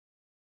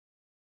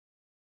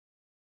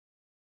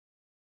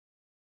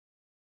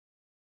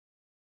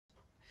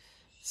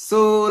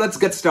So let's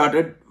get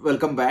started.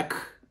 Welcome back,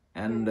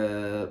 and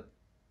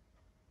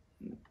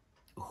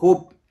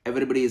hope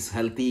everybody is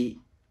healthy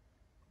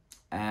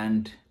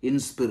and in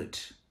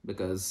spirit,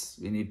 because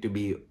we need to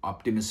be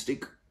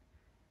optimistic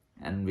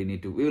and we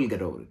will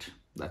get over it.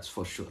 That's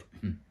for sure.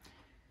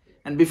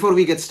 And before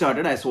we get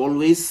started, as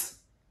always,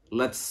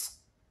 let's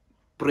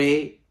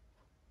pray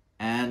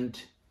and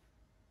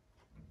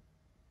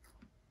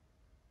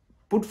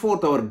put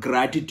forth our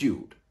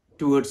gratitude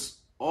towards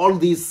all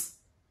these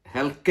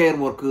healthcare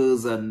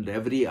workers and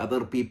every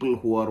other people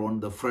who are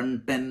on the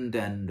front end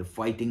and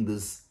fighting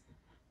this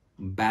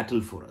battle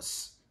for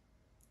us.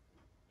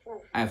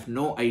 I have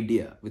no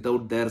idea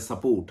without their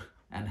support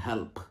and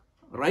help,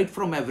 right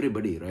from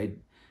everybody, right?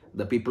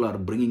 The people are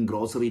bringing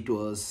grocery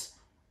to us,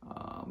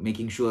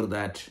 making sure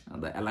that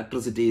the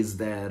electricity is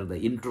there, the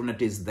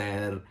internet is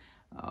there.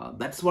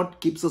 That's what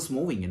keeps us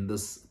moving in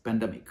this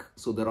pandemic.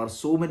 So there are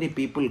so many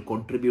people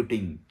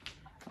contributing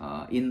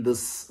in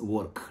this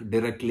work,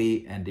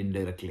 directly and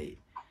indirectly.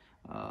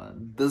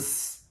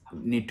 This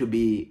need to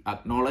be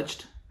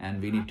acknowledged,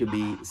 and we need to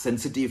be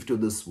sensitive to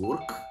this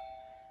work,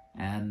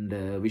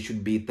 and we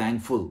should be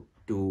thankful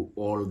to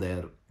all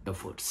their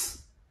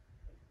efforts.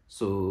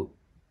 So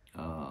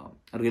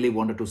I really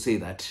wanted to say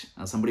that.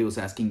 Somebody was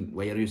asking,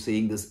 why are you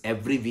saying this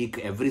every week,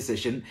 every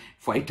session,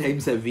 5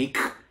 times a week?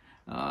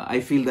 I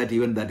feel that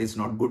even that is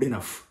not good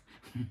enough.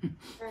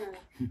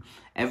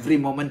 Every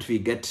moment we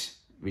get,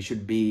 we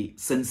should be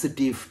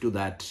sensitive to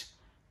that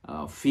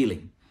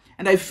feeling.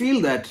 And I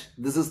feel that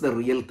this is the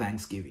real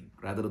Thanksgiving,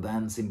 rather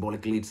than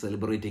symbolically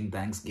celebrating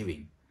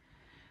Thanksgiving.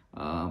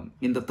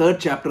 In the 3rd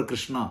chapter,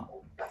 Krishna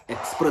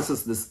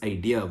expresses this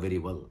idea very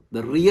well.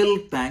 The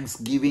real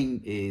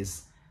Thanksgiving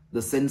is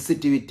the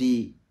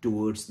sensitivity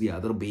towards the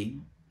other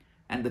being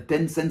and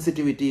the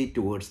sensitivity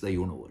towards the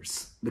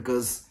universe.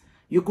 Because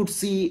you could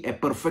see a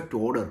perfect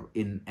order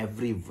in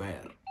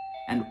everywhere.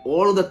 And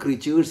all the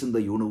creatures in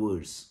the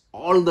universe,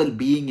 all the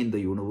being in the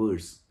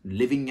universe,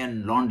 living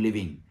and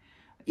non-living,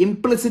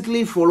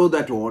 implicitly follow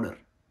that order.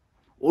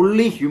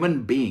 Only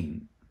human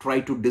being try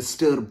to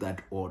disturb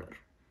that order.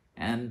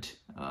 And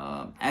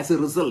as a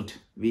result,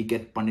 we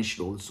get punished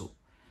also.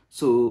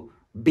 So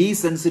be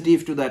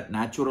sensitive to that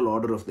natural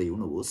order of the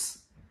universe,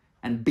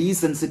 and be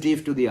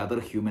sensitive to the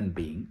other human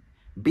being.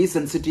 Be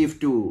sensitive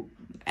to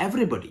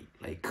everybody.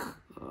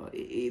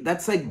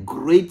 That's a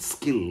great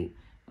skill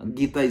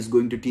Gita is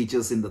going to teach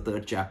us in the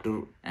 3rd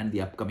chapter and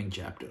the upcoming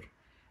chapter.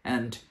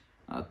 And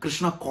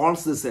Krishna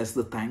calls this as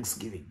the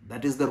Thanksgiving.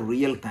 That is the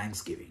real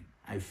Thanksgiving.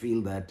 I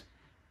feel that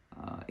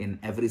in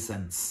every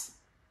sense.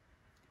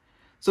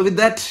 So with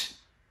that,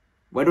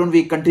 why don't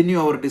we continue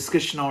our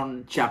discussion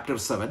on chapter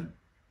 7.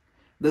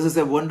 This is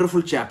a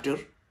wonderful chapter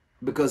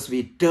because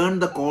we turn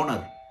the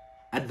corner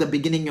at the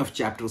beginning of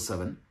chapter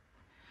 7.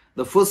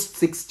 The first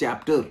 6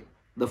 chapters,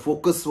 the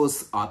focus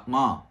was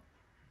Atma.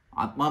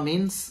 Atma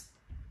means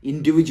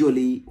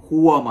individually,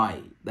 who am I?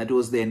 That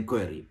was the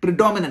inquiry.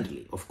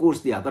 Predominantly, of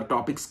course, the other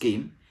topics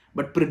came,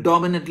 but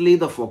predominantly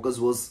the focus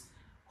was,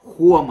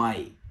 who am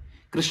I?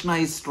 Krishna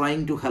is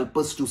trying to help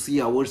us to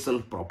see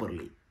ourselves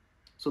properly.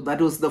 So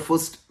that was the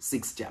first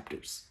 6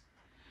 chapters.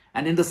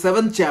 And in the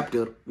 7th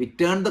chapter, we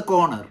turned the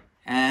corner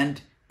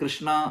and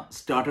Krishna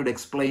started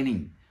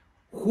explaining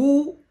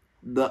who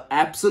the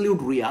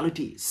absolute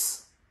reality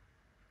is.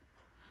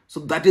 So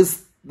that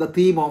is the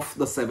theme of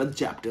the 7th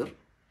chapter.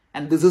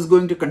 And this is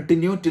going to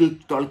continue till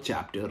 12th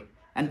chapter.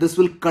 And this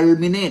will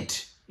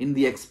culminate in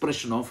the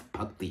expression of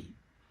bhakti,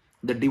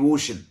 the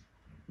devotion.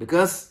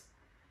 Because,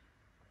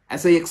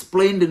 as I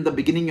explained in the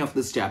beginning of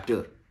this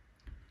chapter,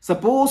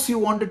 suppose you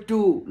wanted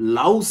to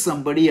love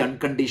somebody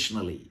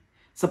unconditionally.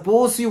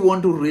 Suppose you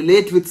want to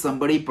relate with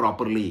somebody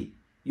properly.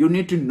 You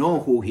need to know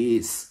who he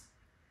is.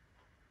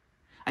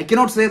 I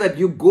cannot say that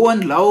you go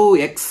and love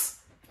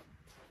X.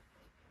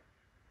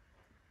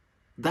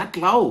 That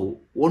love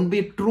won't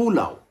be true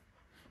love.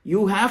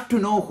 You have to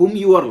know whom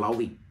you are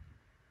loving.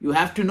 You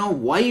have to know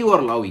why you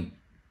are loving.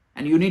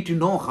 And you need to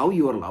know how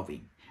you are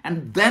loving.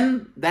 And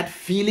then that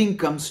feeling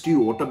comes to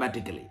you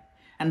automatically.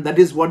 And that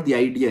is what the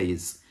idea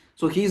is.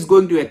 So he is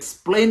going to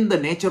explain the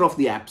nature of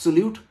the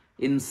absolute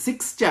in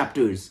 6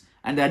 chapters.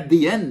 And at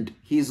the end,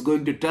 he is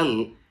going to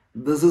tell,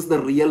 this is the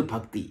real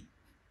bhakti.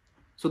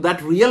 So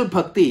that real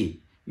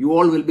bhakti, you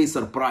all will be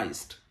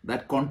surprised.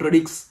 That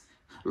contradicts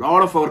a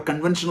lot of our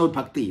conventional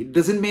bhakti. It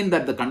doesn't mean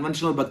that the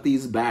conventional bhakti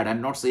is bad.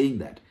 I'm not saying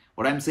that.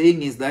 What I'm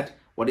saying is that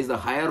what is the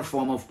higher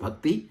form of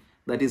bhakti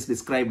that is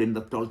described in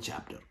the 12th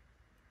chapter.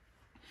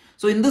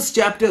 So in this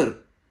chapter,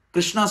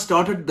 Krishna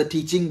started the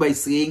teaching by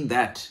saying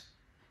that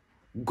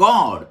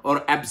God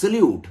or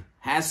absolute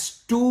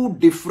has 2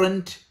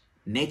 different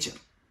nature.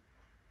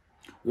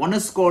 One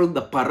is called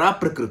the para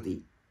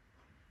prakriti,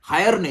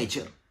 higher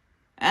nature,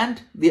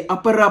 and the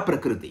apara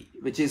prakriti,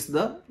 which is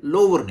the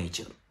lower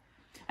nature.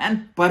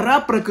 And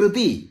para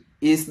prakriti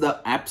is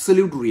the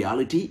absolute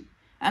reality,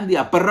 and the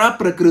apara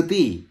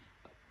prakriti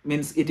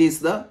means it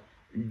is the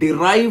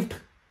derived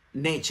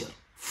nature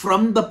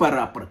from the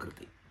para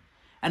prakriti.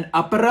 And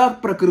apara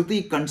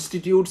prakriti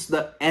constitutes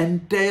the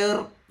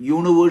entire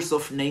universe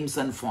of names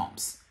and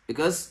forms.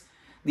 because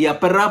the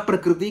apara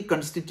prakriti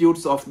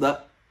constitutes of the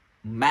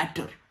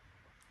matter.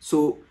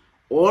 So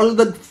all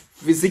the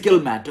physical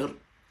matter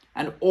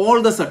and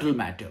all the subtle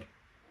matter,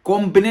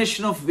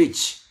 combination of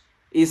which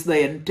is the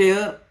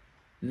entire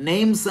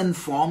names and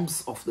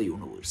forms of the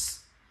universe.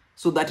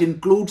 So that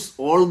includes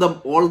all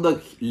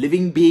the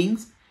living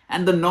beings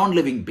and the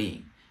non-living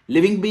being.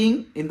 Living being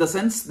in the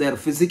sense their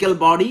physical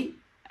body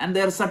and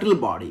their subtle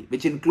body,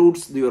 which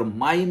includes your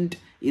mind,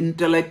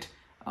 intellect,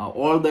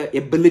 all the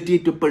ability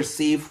to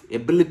perceive,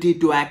 ability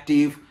to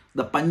active,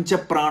 the pancha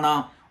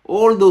prana,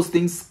 all those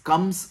things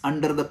comes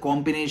under the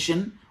combination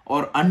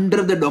or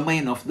under the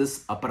domain of this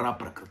apara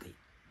prakriti.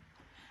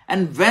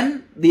 And when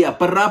the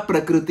apara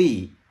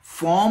prakriti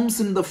forms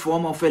in the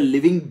form of a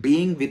living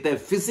being with a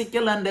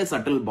physical and a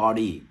subtle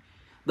body,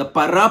 the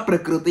para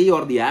prakriti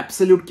or the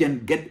absolute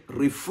can get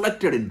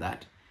reflected in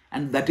that.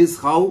 And that is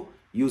how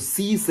you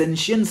see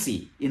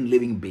sentiency in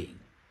living being.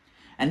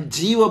 And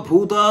jiva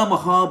bhuta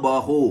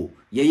mahabaho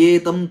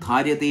yayetam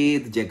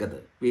tharyate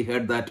jagad. We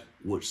heard that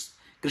verse.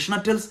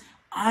 Krishna tells,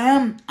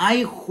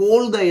 I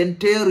hold the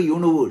entire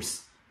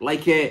universe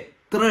like a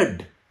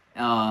thread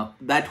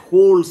that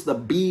holds the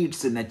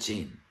beads in a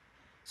chain.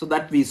 So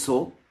that we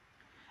saw.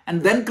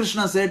 And then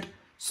Krishna said,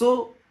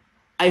 so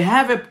I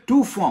have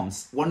two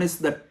forms. One is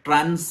the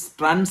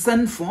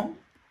transcend form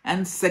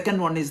and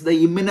second one is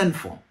the immanent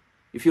form.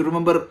 If you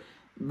remember,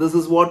 this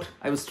is what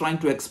I was trying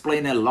to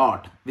explain a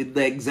lot with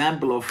the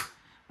example of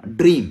a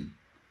dream.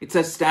 It's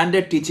a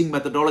standard teaching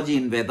methodology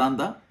in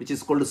Vedanta, which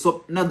is called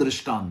Swapna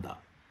Drishtanta.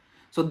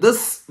 So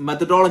this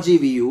methodology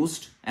we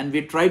used, and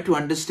we tried to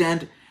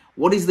understand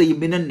what is the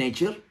immanent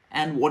nature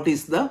and what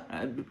is the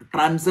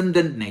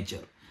transcendent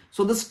nature.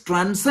 So this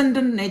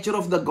transcendent nature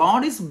of the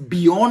God is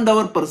beyond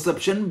our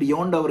perception,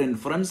 beyond our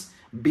inference,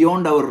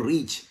 beyond our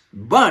reach.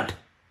 But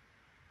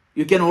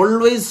you can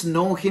always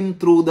know him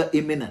through the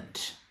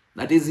immanent.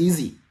 That is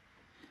easy.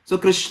 So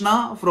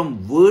Krishna from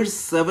verse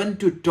 7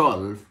 to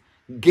 12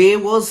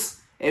 gave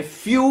us a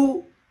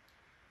few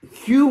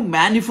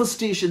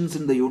manifestations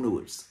in the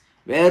universe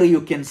where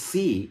you can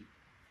see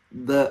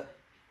the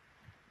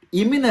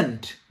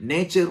immanent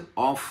nature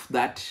of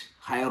that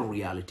higher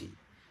reality.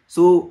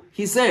 So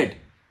he said,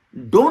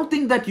 don't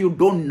think that you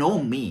don't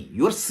know me.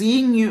 You're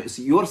seeing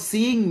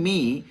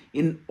me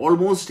in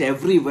almost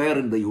everywhere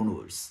in the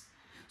universe.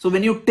 So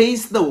when you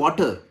taste the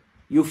water,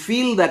 you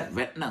feel that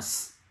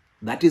wetness.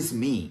 That is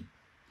me.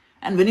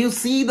 And when you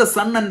see the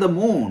sun and the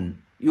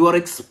moon, you are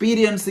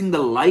experiencing the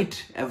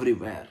light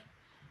everywhere.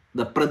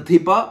 The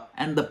pratibha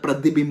and the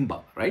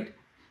pratibimba, right?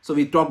 So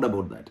we talked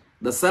about that.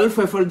 The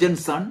self-effulgent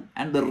sun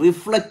and the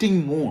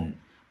reflecting moon,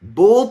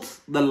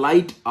 both the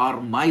light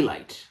are my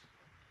light,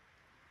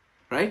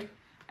 right?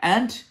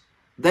 And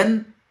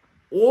then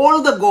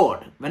all the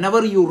God,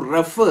 whenever you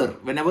refer,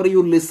 whenever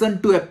you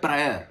listen to a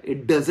prayer,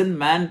 it doesn't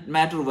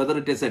matter whether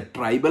it is a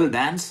tribal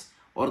dance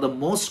or the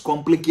most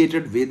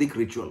complicated Vedic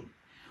ritual.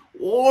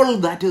 All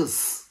that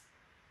is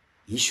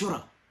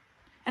Ishvara.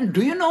 And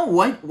do you know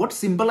what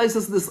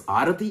symbolizes this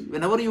arati?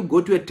 Whenever you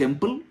go to a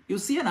temple, you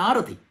see an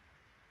arati,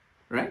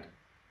 right?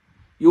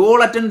 You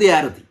all attend the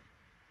arati.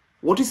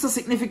 What is the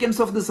significance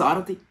of this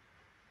arati?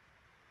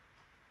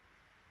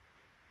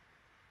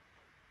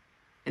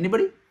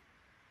 Anybody?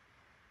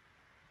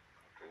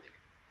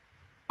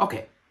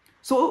 Okay.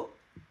 So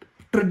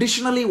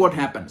traditionally what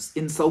happens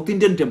in South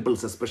Indian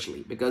temples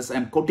especially, because I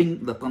am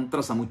quoting the Tantra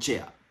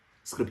Samuchaya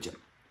scripture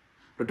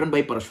written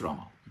by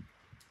Parashurama.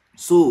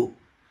 So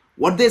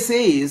what they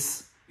say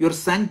is your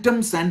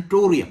sanctum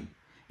sanctorium.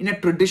 In a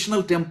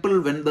traditional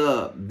temple, when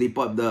the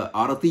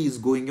arati is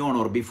going on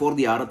or before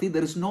the arati,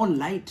 there is no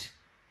light,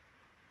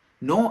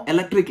 no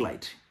electric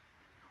light.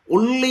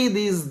 Only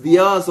these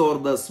diyas or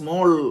the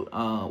small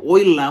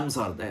oil lamps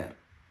are there.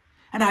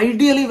 And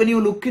ideally, when you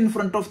look in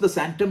front of the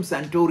sanctum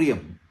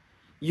sanctorium,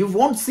 you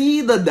won't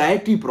see the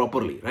deity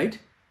properly, right?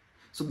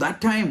 So that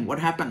time, what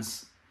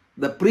happens?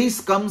 The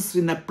priest comes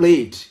in a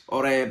plate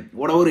or a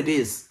whatever it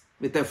is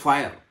with a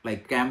fire,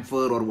 like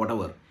camphor or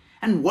whatever.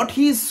 And what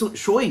he is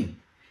showing,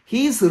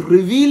 he is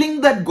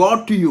revealing that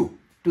God to you,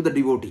 to the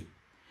devotee.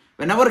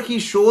 Whenever he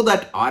shows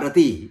that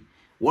arati,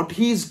 what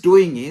he is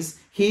doing is,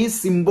 he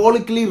is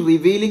symbolically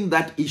revealing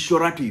that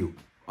Ishvara to you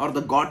or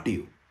the God to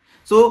you.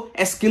 So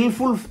a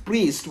skillful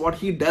priest, what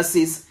he does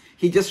is,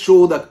 he just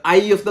shows the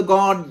eye of the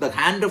God, the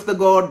hand of the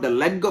God, the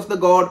leg of the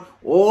God,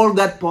 all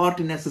that part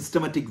in a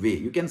systematic way.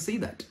 You can see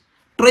that.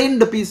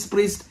 Trained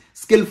priest,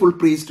 skillful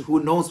priest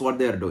who knows what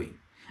they are doing.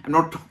 I'm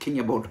not talking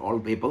about all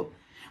people,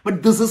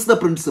 but this is the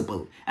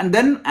principle. And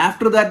then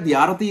after that, the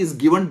arati is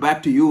given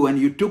back to you and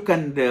you took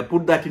and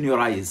put that in your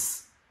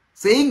eyes.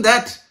 Saying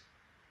that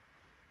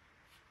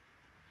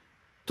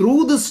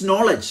through this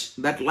knowledge,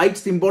 that light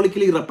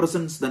symbolically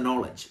represents the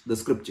knowledge, the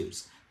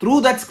scriptures.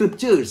 Through that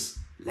scriptures,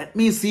 let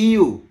me see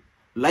you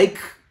like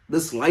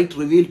this light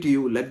revealed to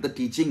you. Let the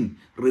teaching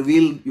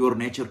reveal your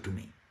nature to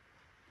me.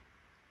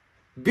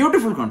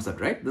 Beautiful concept,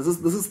 right? This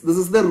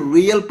is the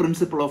real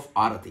principle of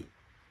arati.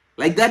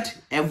 Like that,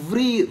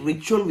 every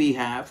ritual we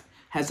have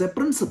has a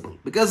principle.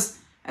 Because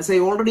as I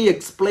already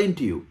explained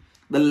to you,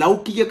 The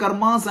Laukika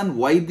karmas and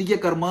Vaidika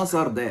karmas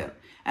are there.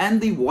 And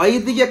the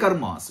Vaidika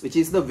karmas, which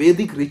is the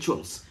Vedic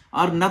rituals,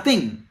 are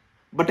nothing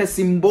but a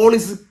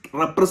symbolic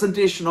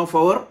representation of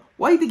our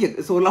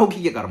Vaidika, so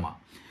Laukika karma.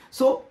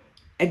 So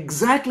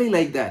exactly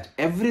like that,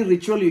 every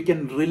ritual you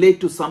can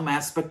relate to some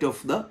aspect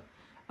of the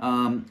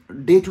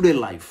day-to-day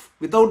life.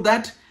 Without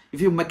that,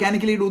 if you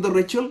mechanically do the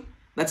ritual,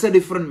 that's a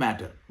different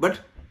matter. But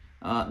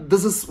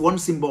this is one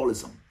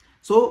symbolism.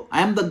 So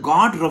I am the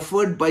God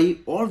referred by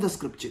all the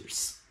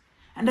scriptures.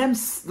 And I am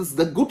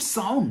the good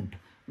sound,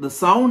 the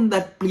sound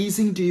that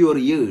pleasing to your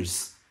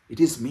ears. It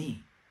is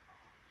me.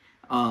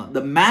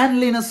 The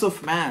manliness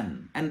of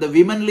man and the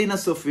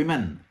womanliness of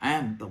women, I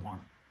am the one.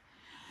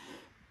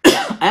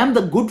 I am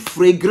the good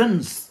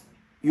fragrance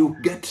you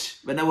get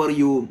whenever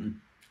you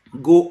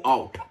go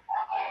out.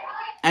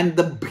 And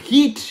the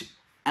heat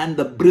and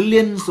the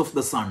brilliance of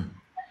the sun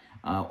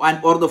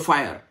or the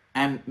fire.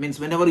 Means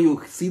whenever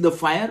you see the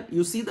fire,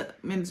 you see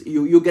that, means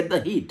you get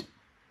the heat.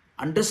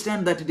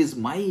 Understand that it is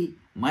my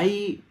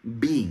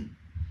being.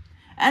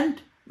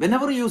 And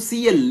whenever you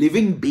see a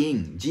living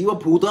being,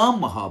 Jiva Bhutam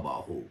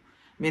Mahabahu,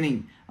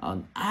 meaning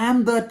I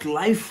am that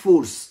life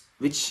force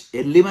which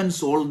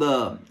elements all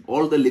the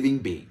living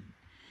being.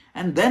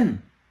 And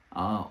then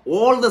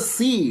all the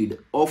seed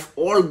of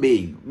all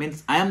being,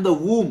 means I am the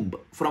womb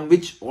from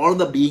which all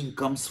the being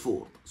comes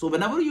forth. So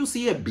whenever you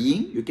see a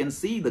being, you can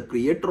see the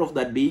creator of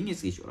that being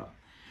is Ishvara.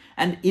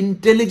 And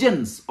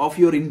intelligence of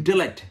your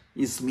intellect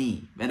is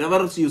me.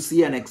 Whenever you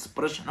see an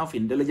expression of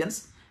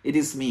intelligence, it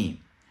is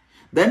me.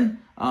 Then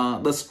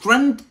the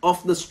strength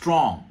of the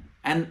strong,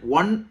 and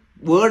one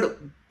word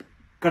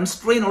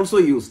constraint also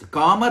used,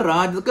 Kama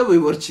Rajaka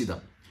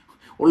Vivarchidam.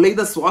 Only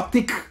the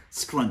Swatik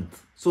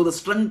strength. So the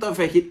strength of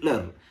a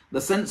Hitler, the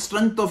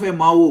strength of a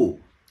Mao,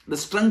 the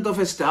strength of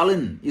a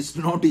Stalin is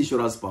not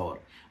Ishvara's power.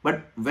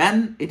 But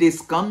when it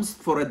comes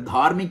for a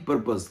dharmic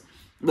purpose,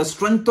 the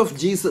strength of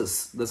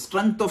Jesus, the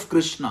strength of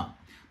Krishna,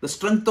 the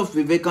strength of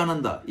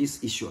Vivekananda is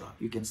Ishvara.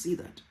 You can see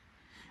that.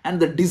 And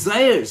the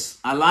desires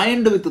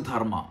aligned with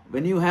dharma.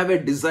 When you have a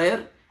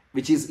desire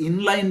which is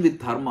in line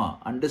with dharma,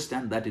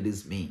 understand that it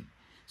is me.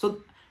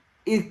 So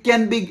it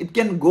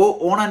can go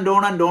on and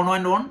on and on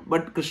and on,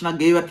 but Krishna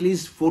gave at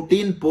least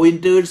 14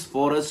 pointers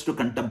for us to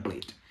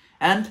contemplate.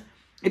 And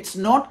it's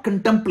not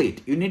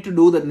contemplate. You need to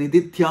do the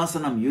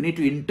nidithyasanam. You need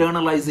to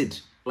internalize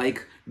it.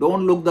 Like,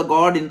 don't look the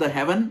God in the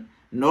heaven.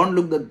 Don't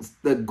look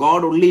the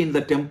God only in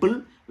the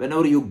temple.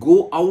 Whenever you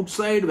go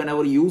outside,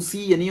 whenever you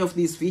see any of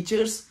these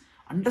features,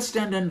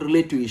 understand and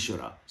relate to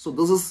Ishvara. So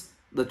this is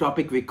the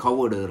topic we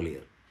covered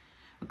earlier.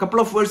 A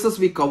couple of verses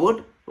we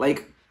covered,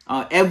 like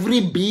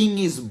every being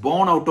is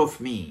born out of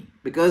me,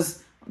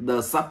 because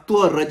the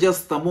sattva,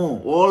 rajas,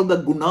 tamo, all the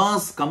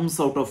gunas comes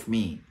out of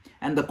me.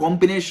 And the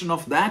combination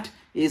of that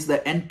is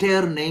the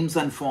entire names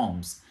and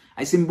forms.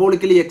 I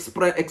symbolically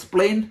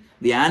explained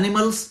the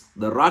animals,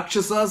 the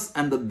rakshasas,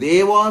 and the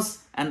devas,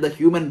 and the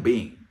human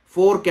being.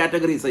 4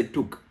 categories I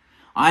took.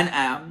 And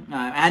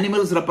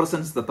animals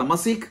represents the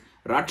tamasic,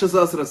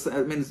 rakshasas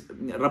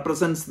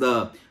represents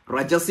the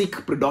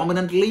rajasic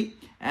predominantly,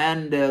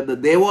 and the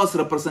devas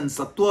represents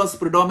sattvas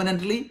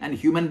predominantly, and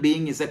human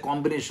being is a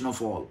combination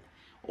of all.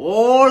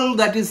 All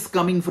that is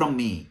coming from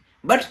me.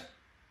 But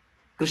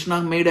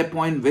Krishna made a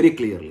point very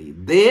clearly.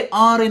 They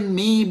are in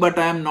me, but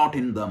I am not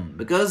in them.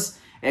 Because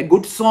a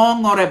good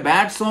song or a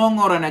bad song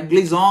or an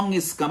ugly song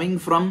is coming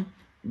from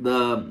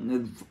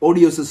the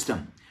audio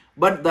system.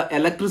 But the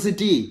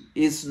electricity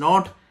is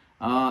not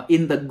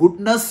in the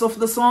goodness of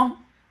the song,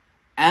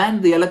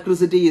 and the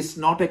electricity is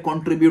not a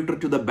contributor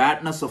to the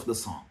badness of the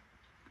song.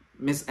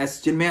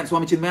 As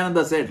Swami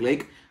Chinmayananda said,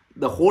 like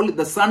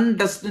the sun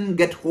doesn't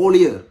get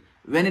holier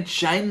when it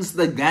shines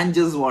the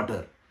Ganges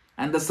water.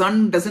 And the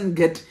sun doesn't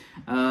get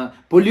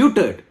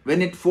polluted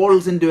when it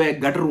falls into a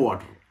gutter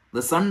water.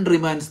 The sun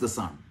remains the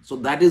sun. So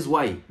that is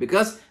why.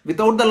 Because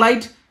without the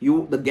light,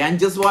 the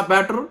Ganges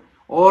water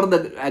or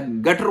the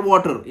gutter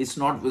water is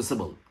not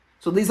visible.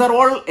 So these are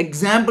all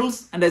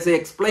examples. And as I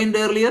explained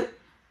earlier,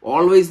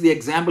 always the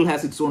example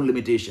has its own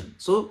limitation.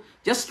 So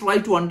just try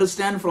to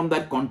understand from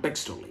that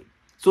context only.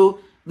 So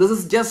this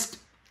is just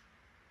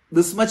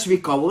this much we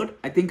covered.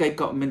 I think we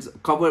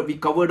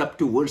covered up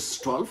to verse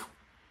 12.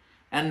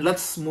 And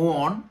let's move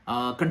on,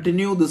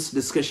 continue this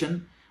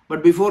discussion.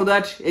 But before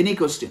that, any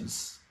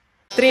questions?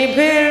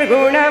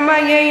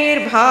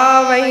 Tribhirgunamayair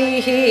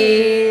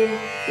bhavaihi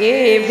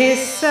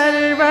yebhis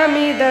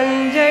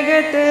sarvamidam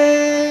jagat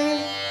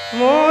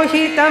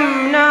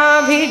mohitam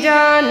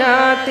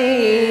nabhijanati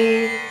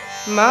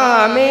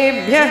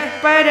mamebhyah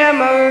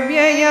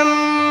paramavyayam.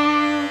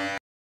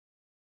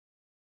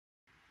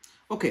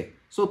 Okay,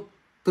 so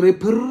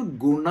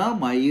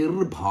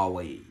Tribhirgunamayair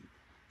bhavai.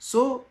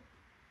 So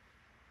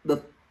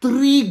the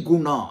 3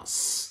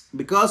 gunas,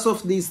 because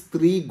of these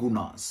 3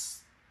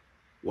 gunas,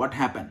 what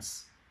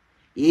happens?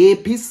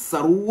 Epis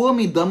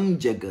sarvamidam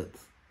jagat.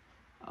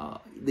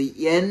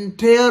 The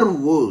entire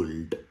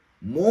world,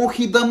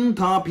 mohidam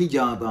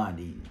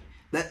thapijadani.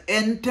 The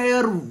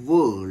entire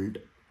world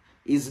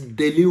is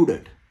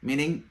deluded.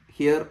 Meaning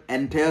here,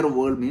 entire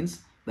world means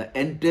the the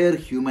entire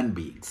human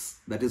beings.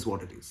 That is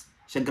what it is.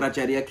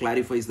 Shankaracharya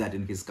clarifies that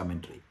in his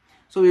commentary.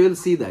 So we will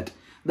see that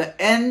the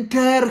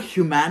entire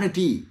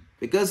humanity,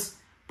 because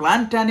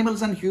plant,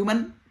 animals and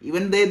human,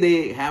 even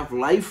they have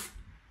life,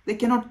 they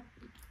cannot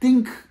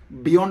think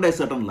beyond a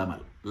certain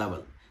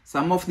level.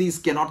 Some of these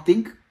cannot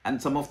think,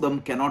 and some of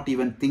them cannot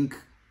even think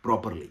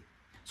properly.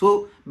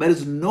 So there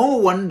is no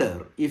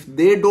wonder if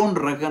they don't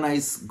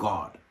recognize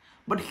God.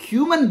 But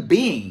human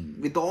being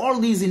with all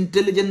these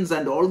intelligence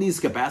and all these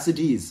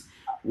capacities,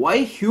 why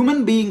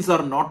human beings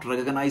are not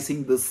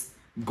recognizing this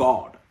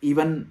God?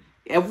 Even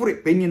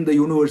everything in the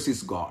universe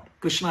is God.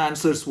 Krishna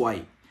answers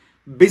why.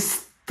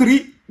 These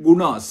three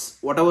gunas,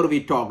 whatever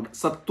we talked,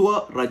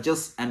 sattva,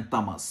 rajas and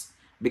tamas,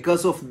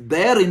 because of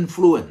their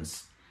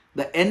influence,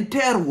 the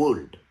entire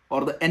world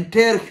or the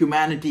entire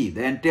humanity,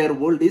 the entire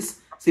world is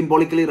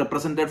symbolically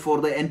represented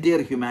for the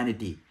entire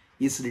humanity,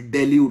 is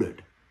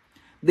deluded.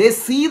 They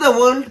see the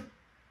world,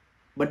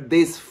 but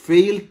they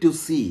fail to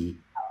see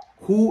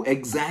who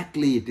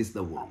exactly it is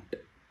the world.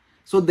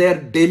 So they are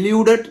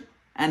deluded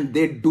and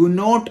they do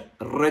not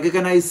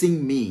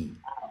recognizing me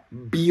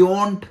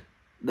beyond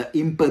the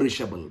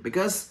imperishable,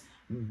 because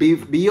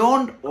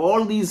beyond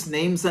all these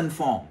names and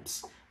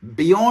forms,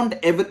 beyond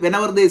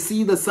whenever they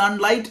see the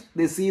sunlight,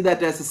 they see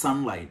that as a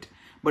sunlight,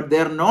 but they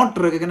are not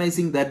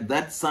recognizing that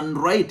that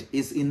sunlight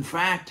is in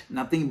fact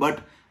nothing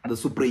but the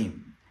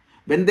Supreme.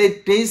 When they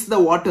taste the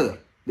water,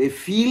 they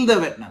feel the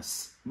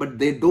wetness, but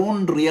they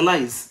don't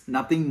realize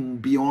nothing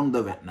beyond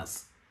the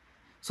wetness.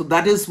 So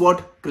that is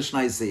what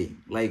Krishna is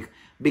saying. Like,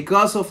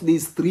 because of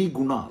these three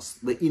gunas,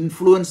 the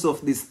influence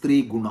of these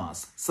three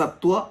gunas,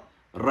 sattva,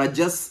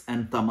 rajas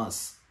and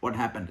tamas, what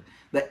happened?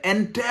 The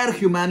entire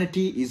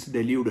humanity is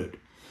deluded.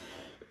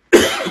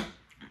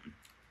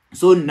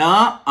 So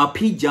na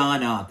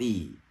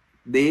abhijanati,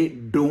 they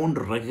don't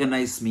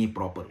recognize me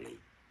properly.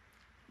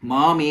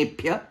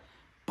 Mamepya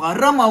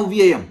param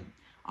avyayam.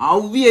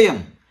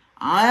 Avyayam.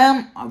 I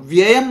am,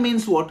 avyayam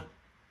means what?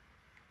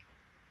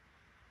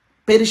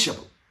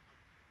 Perishable.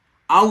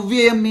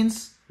 Avyayam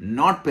means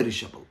not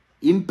perishable,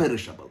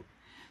 imperishable.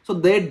 So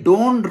they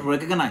don't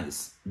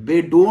recognize,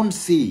 they don't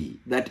see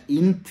that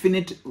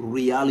infinite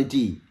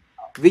reality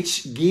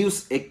which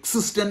gives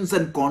existence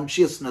and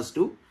consciousness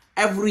to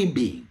every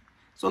being.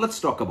 So let's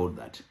talk about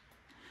that.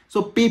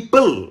 So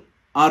people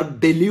are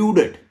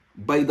deluded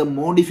by the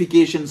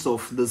modifications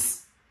of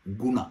this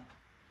guna.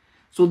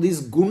 So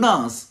these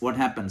gunas, what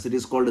happens? It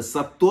is called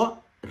sattva,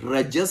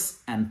 rajas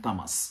and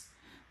tamas.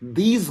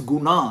 These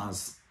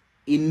gunas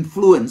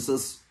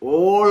influences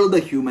all the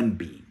human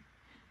being.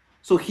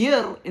 So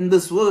here in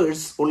this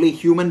verse, only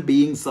human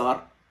beings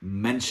are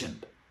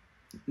mentioned.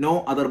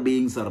 No other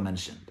beings are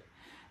mentioned.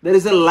 There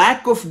is a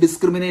lack of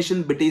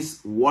discrimination between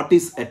what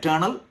is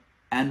eternal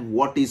and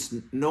what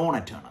is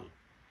non-eternal.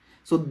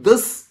 So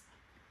this,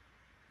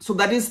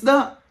 that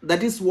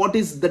is what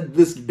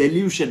this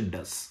delusion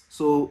does.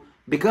 So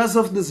because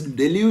of this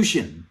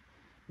delusion,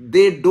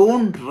 they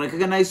don't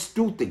recognize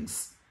two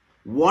things.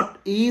 What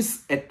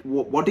is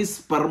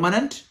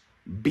permanent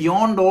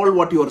beyond all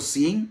what you are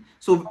seeing.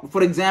 So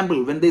for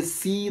example, when they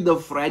see the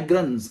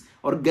fragrance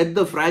or get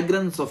the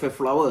fragrance of a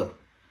flower,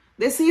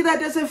 they see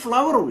that as a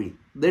flower only.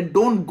 They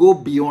don't go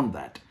beyond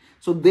that.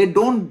 So they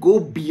don't go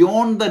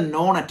beyond the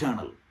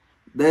non-eternal.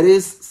 There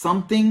is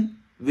something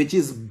which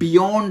is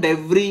beyond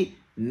every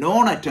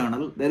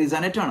non-eternal. There is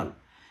an eternal.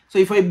 So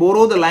if I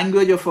borrow the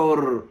language of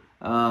our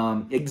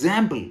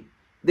example,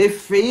 they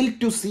fail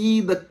to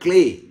see the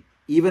clay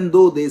even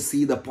though they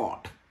see the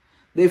pot.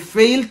 They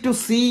fail to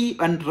see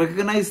and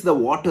recognize the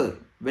water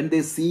when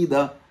they see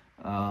the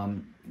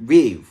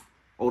wave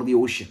or the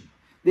ocean.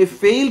 They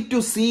fail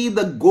to see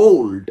the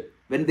gold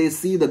when they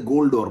see the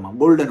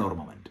golden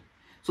ornament.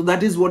 So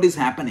that is what is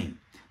happening.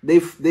 They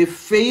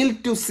fail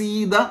to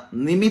see the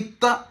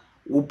nimitta,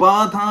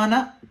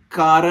 upadhana,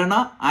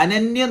 karana,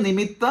 ananya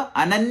nimitta,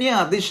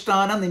 ananya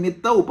adhisthana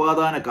nimitta,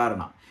 upadhana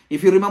karana.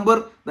 If you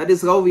remember, that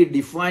is how we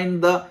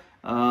define the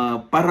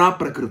para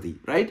prakriti,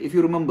 right? If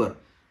you remember,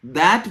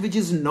 that which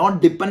is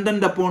not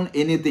dependent upon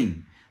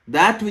anything,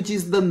 that which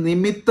is the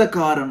nimitta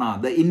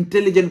karana, the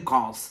intelligent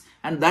cause,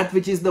 and that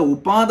which is the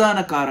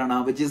upadana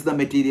karana, which is the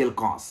material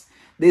cause.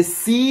 They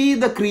see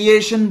the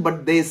creation,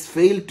 but they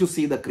fail to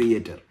see the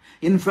creator.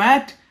 In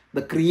fact,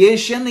 the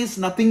creation is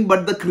nothing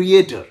but the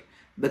creator.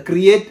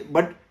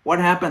 But what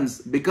happens?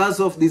 Because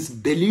of these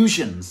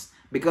delusions,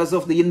 because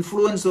of the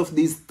influence of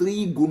these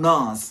three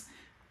gunas,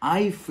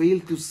 I fail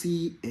to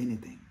see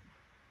anything.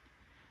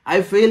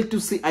 I fail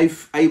to see,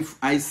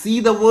 I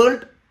see the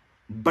world,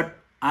 but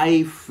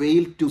I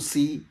fail to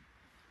see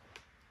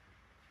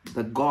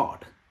the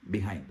God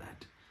behind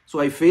that. So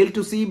I fail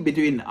to see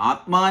between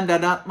Atma and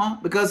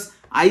Anatma, because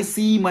I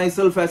see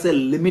myself as a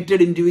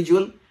limited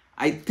individual.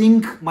 I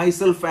think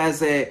myself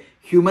as a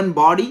human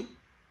body,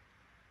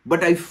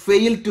 but I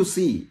fail to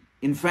see,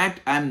 in fact,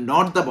 I am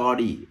not the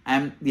body, I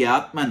am the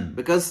Atman.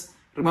 Because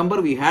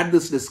remember, we had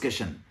this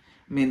discussion,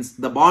 means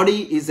the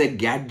body is a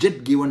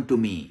gadget given to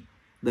me.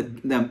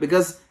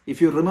 Because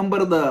if you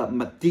remember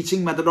the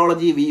teaching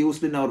methodology we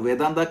used in our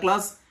Vedanta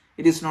class,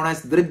 it is known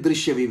as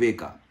Drigdrishya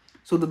Viveka.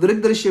 So the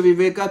Drigdrishya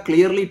Viveka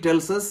clearly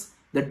tells us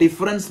the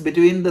difference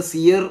between the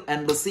seer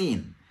and the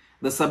seen,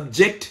 the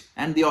subject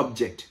and the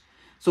object.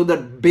 So the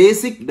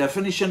basic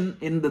definition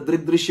in the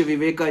Drigdrishya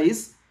Viveka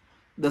is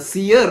the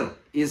seer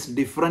is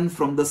different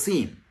from the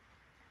seen.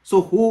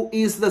 So who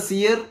is the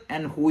seer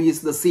and who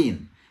is the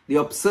seen? The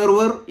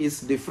observer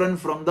is different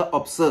from the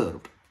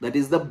observed. That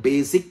is the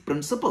basic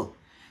principle.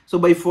 So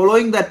by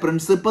following that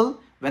principle,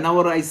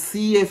 whenever I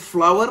see a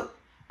flower,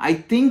 I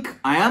think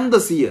I am the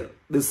seer.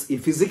 This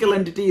physical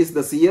entity is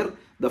the seer,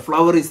 the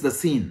flower is the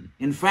seen.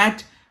 In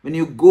fact, when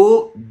you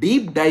go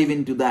deep dive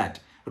into that,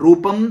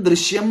 Rupam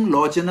Drishyam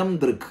Lochanam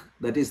Drik,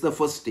 that is the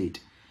first state.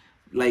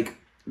 Like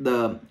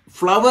the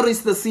flower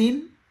is the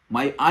seen,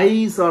 my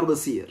eyes are the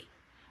seer.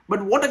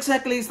 But what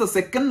exactly is the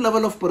second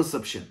level of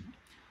perception?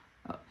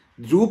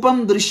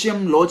 Rupam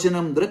Drishyam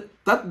Lochanam Drik,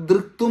 Tat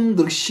Driktum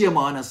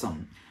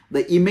Drishyamanasam.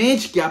 The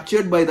image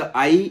captured by the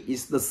eye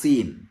is the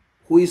seen.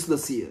 Who is the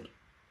seer?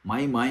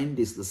 My mind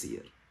is the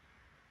seer.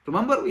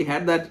 Remember, we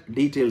had that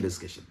detailed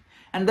discussion.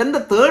 And then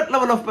the third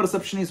level of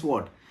perception is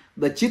what?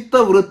 The chitta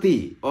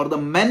vritti, or the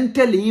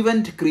mental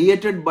event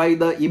created by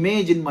the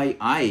image in my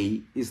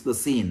eye, is the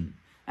seen.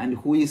 And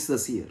who is the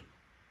seer?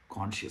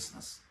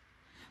 Consciousness.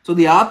 So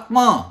the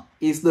Atma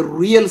is the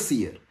real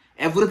seer.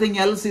 Everything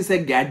else is a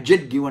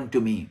gadget given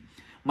to me.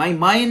 My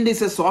mind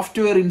is a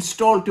software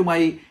installed to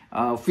my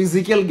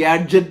physical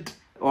gadget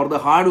or the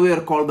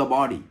hardware called the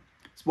body.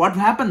 So what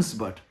happens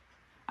but?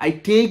 I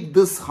take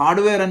this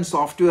hardware and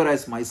software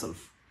as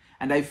myself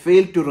and I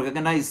fail to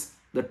recognize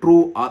the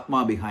true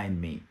Atma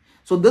behind me.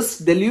 So this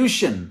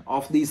delusion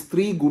of these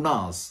three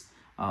gunas,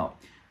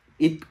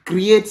 it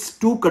creates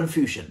two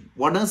confusion.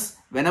 One is,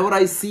 whenever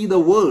I see the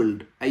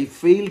world, I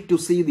fail to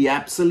see the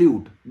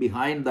absolute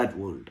behind that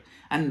world.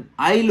 And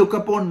I look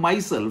upon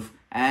myself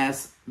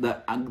as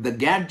the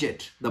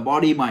gadget, the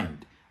body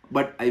mind,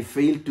 but I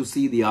fail to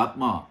see the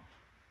Atma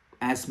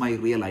as my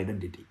real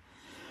identity.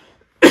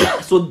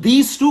 So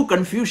these two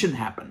confusion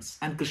happens,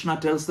 and Krishna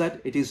tells that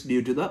it is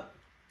due to the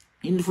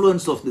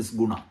influence of this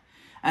guna.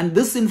 And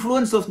this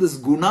influence of this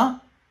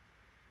guna,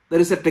 there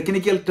is a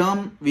technical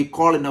term we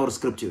call in our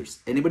scriptures.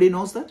 Anybody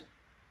knows that?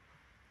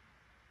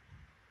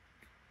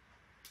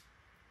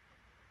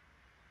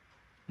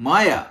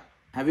 Maya.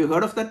 Have you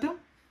heard of that term?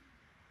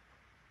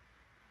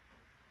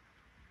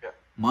 Yeah.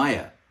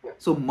 Maya. Yeah.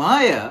 So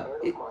Maya,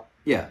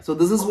 so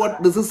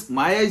this is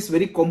Maya is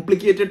very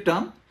complicated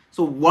term.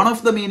 So one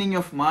of the meaning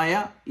of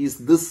Maya is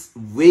this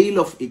veil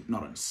of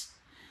ignorance.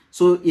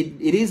 So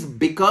it is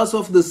because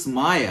of this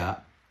Maya,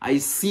 I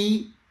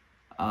see,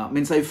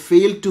 means I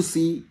fail to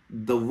see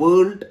the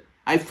world,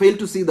 I fail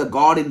to see the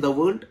God in the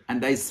world,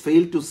 and I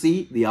fail to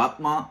see the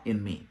Atma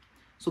in me.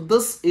 So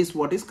this is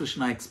what is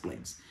Krishna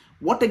explains.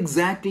 What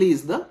exactly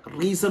is the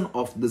reason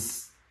of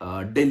this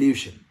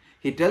delusion?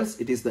 He tells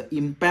it is the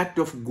impact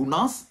of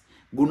gunas.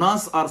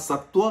 Gunas are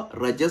sattva,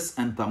 rajas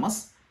and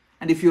tamas.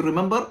 And if you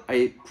remember,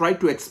 I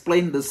tried to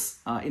explain this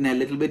in a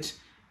little bit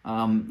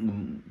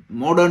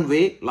modern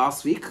way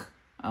last week.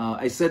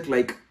 I said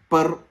like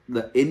per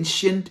the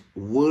ancient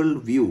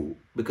world view,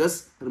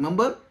 because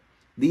remember,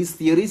 these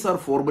theories are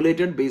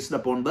formulated based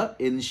upon the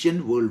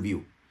ancient world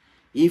view.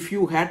 If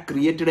you had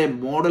created a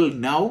model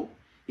now,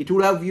 it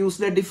would have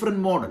used a different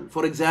model.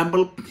 For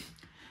example,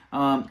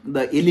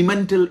 the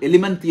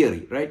element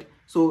theory, right?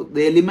 So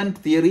the element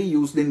theory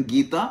used in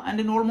Gita and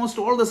in almost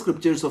all the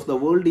scriptures of the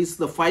world is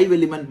the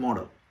 5-element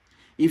model.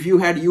 If you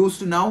had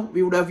used now,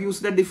 we would have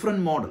used a different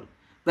model.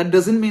 That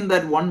doesn't mean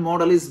that one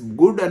model is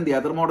good and the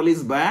other model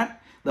is bad.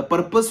 The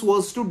purpose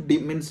was to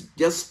means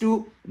just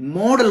to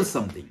model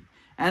something.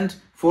 And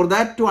for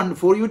that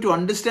for you to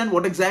understand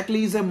what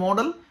exactly is a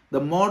model,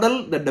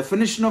 the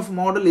definition of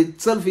model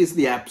itself is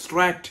the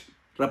abstract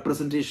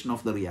representation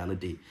of the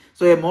reality.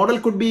 So a model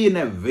could be in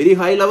a very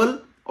high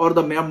level, or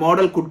the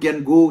model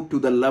can go to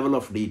the level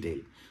of detail.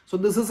 So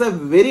this is a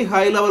very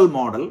high level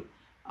model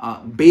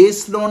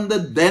based on the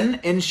then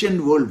ancient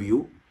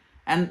worldview,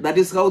 and that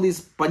is how this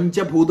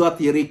Panchabhuta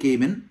theory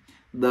came in,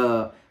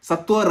 the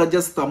Sattva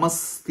Rajas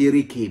Tamas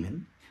theory came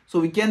in. So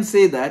we can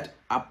say that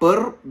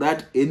per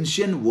that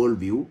ancient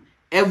worldview,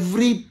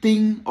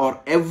 everything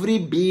or every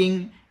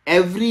being,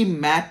 every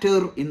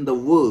matter in the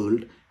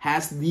world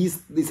has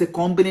a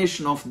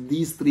combination of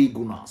these three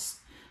gunas.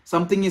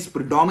 Something is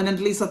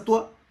predominantly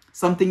sattva,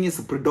 something is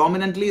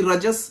predominantly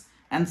rajas,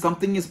 and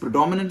something is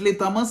predominantly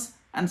tamas,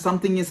 and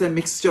something is a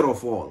mixture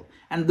of all.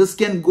 And this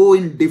can go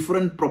in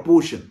different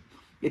proportion.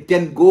 It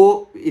can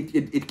go with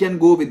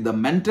the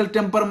mental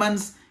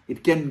temperaments,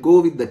 it can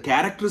go with the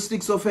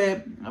characteristics of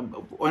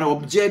an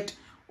object.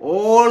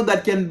 All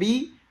that can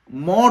be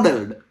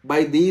modeled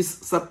by these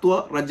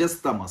sattva, rajas,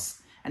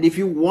 tamas. And if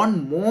you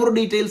want more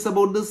details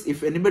about this,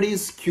 if anybody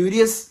is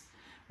curious,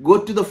 go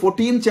to the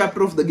 14th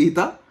chapter of the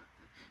Gita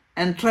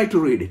and try to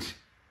read it.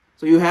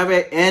 So you have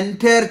an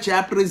entire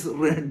chapter is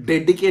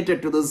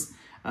dedicated to this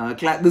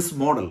this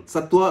model,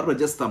 sattva,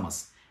 rajas,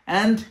 tamas.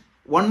 And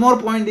one more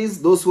point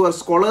is, those who are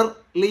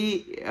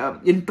scholarly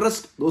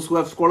interest, those who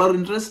have scholar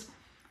interest,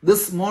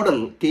 this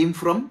model came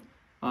from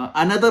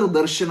another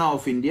darshana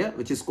of India,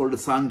 which is called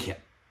Sankhya.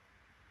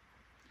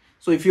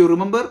 So if you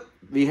remember,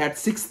 we had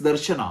 6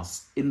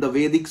 darshanas in the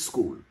Vedic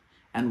school,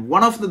 and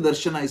one of the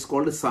darshana is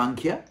called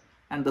Sankhya,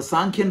 and the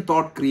Sankhyan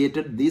thought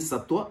created the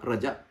Sattva,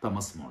 Raja,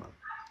 Tamas model.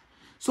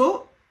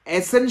 So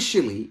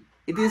essentially,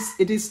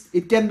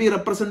 it can be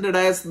represented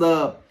as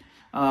the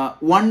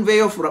one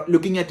way of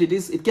looking at it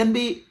is, it can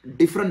be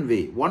different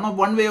way.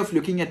 One way of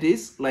looking at it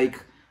is like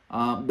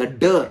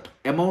the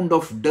amount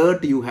of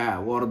dirt you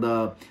have, or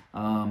the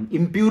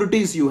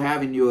impurities you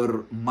have in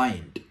your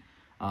mind.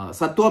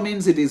 Sattva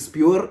means it is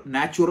pure,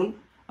 natural.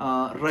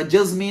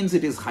 Rajas means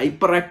it is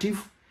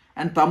hyperactive.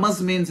 And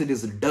Tamas means it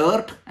is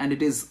dirt and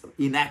it is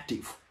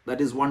inactive.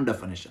 That is one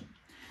definition.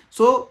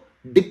 So,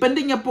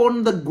 depending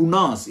upon the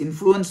gunas,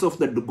 influence of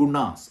the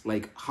gunas,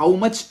 like how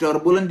much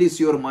turbulent is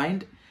your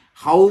mind,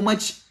 how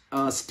much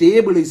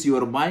stable is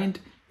your mind,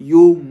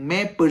 you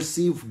may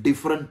perceive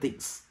different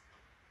things.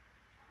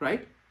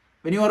 Right?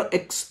 When you are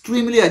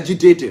extremely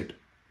agitated,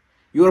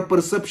 your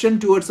perception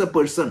towards a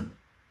person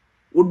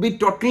would be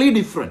totally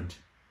different.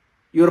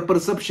 Your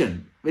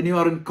perception when you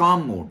are in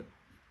calm mode.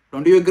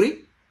 Don't you agree?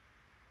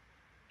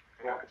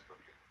 Yeah.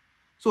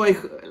 So,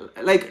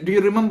 do you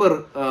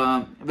remember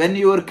when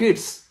you were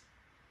kids,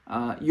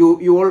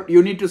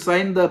 you need to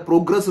sign the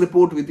progress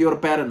report with your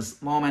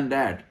parents, mom and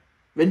dad.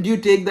 When do you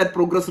take that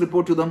progress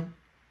report to them?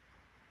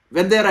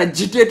 When they are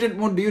agitated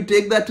mode, do you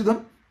take that to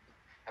them?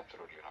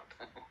 Absolutely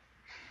not.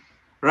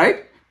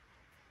 Right?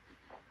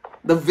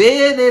 The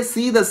way they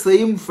see the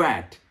same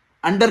fact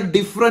under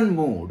different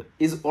mode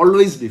is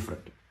always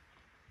different.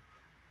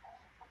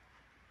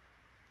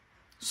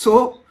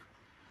 So,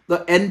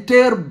 the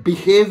entire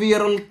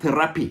behavioral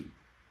therapy,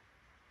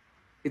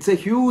 it's a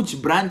huge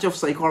branch of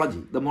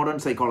psychology, the modern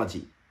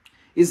psychology,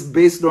 is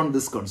based on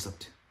this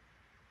concept.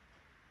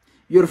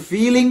 Your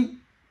feeling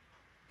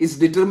is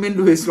determined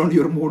based on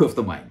your mood of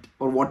the mind,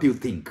 or what you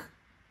think.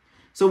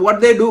 So what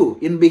they do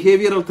in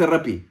behavioral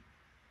therapy,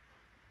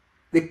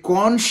 they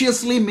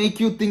consciously make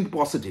you think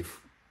positive.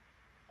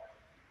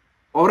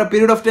 Over a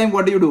period of time,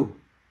 what do?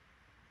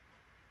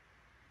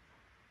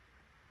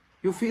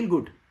 You feel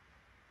good.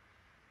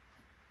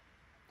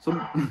 So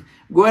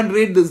go and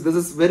read this. This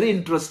is very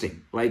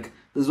interesting. Like,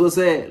 this was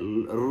a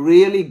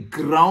really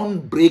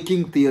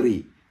groundbreaking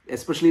theory,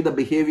 especially the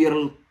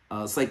behavioral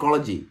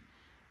psychology,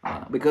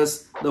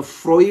 because the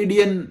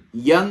Freudian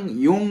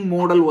Jung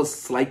model was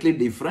slightly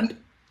different.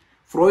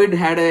 Freud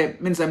had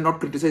I'm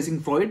not criticizing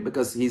Freud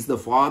because he's the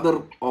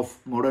father of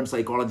modern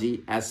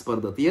psychology as per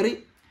the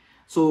theory.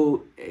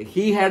 So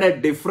he had a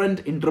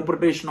different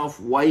interpretation of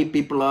why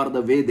people are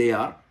the way they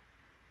are.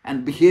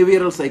 And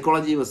behavioral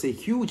psychology was a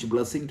huge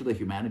blessing to the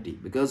humanity,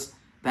 because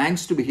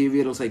thanks to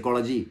behavioral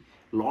psychology,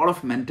 a lot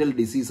of mental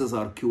diseases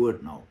are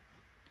cured now.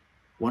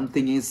 One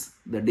thing is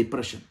the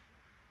depression.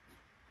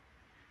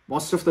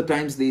 Most of the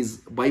times these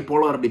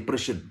bipolar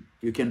depression,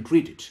 you can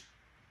treat it.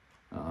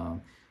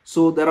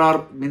 So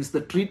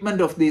the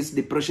treatment of this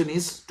depression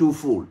is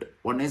twofold.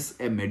 One is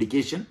a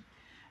medication,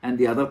 and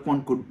the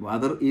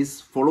other is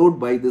followed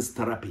by this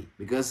therapy,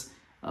 because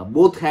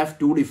both have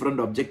two different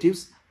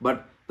objectives,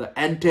 but the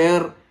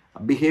entire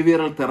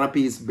behavioral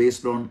therapy is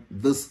based on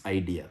this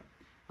idea.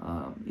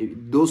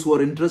 Those who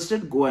are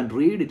interested, go and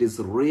read. It is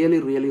really,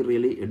 really,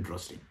 really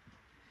interesting.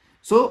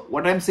 So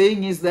what I'm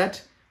saying is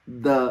that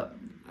the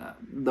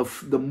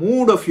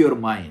mood of your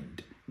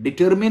mind,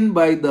 determined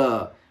by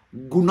the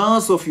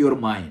gunas of your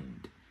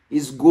mind,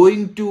 is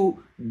going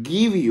to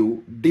give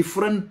you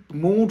different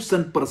moods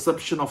and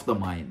perception of the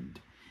mind.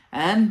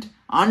 And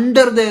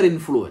under their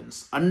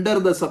influence, under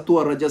the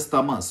sattva, rajas,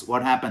 tamas,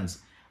 what happens?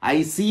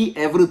 I see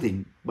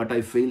everything, but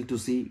I fail to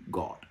see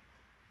God.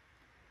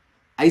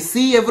 I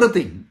see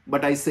everything,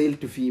 but I fail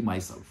to see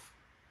myself.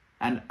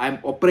 And I'm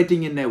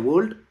operating in a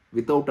world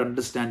without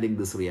understanding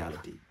this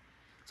reality.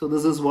 So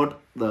this is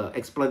what the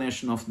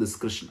explanation of this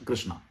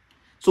Krishna.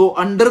 So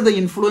under the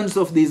influence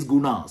of these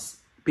gunas,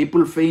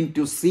 people fail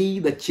to see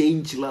the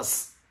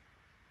changeless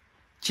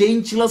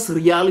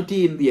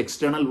reality in the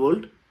external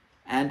world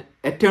and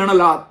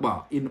eternal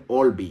Atma in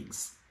all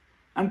beings.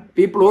 And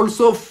people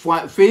also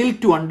fail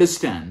to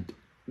understand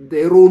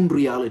their own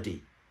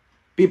reality.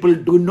 People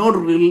do not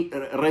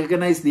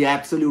recognize the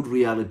absolute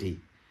reality,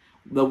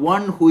 the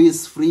one who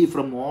is free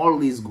from all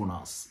these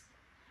gunas.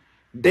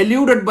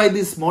 Deluded by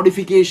these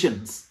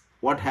modifications,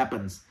 what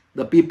happens?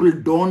 The people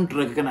don't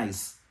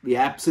recognize the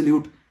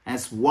absolute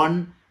as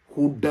one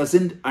who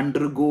doesn't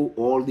undergo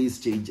all these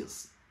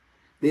changes.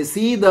 They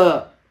see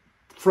the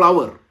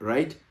flower,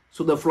 right?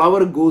 So the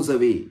flower goes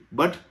away,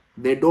 but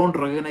they don't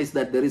recognize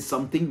that there is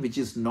something which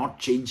is not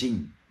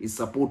changing, is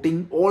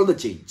supporting all the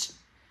change.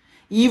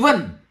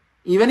 Even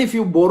if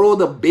you borrow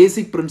the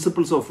basic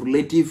principles of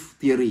relative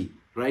theory,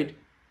 right?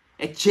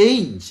 A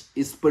change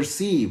is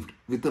perceived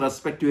with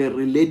respect to a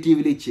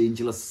relatively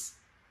changeless.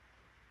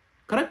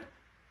 Correct?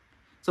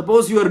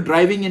 Suppose you are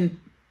driving in,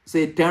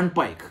 say,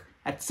 turnpike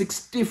at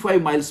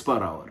 65 miles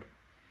per hour,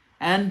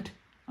 and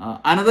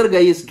another guy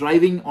is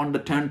driving on the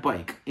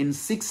turnpike in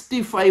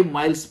 65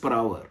 miles per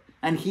hour,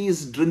 and he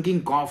is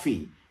drinking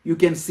coffee. You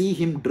can see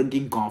him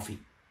drinking coffee.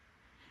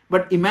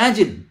 But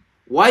imagine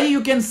why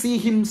you can see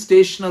him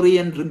stationary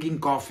and drinking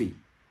coffee,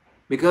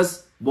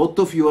 because both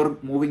of you are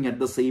moving at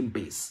the same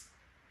pace.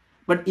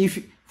 But if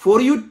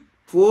for you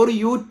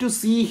to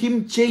see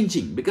him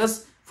changing,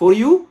 because for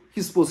you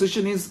his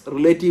position is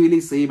relatively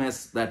same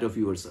as that of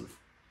yourself.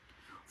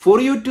 For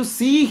you to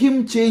see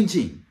him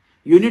changing,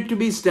 you need to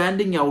be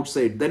standing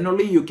outside. Then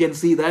only you can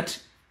see that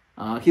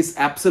his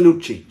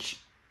absolute change.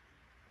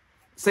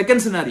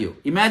 Second scenario,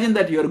 imagine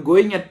that you are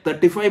going at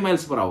 35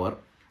 miles per hour.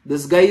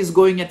 This guy is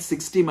going at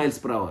 60 miles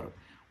per hour.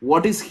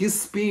 What is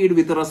his speed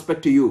with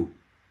respect to you?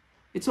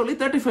 It's only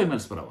 35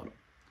 miles per hour.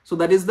 So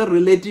that is the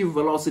relative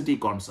velocity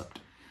concept.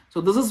 So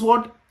this is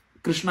what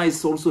Krishna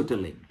is also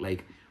telling.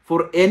 Like,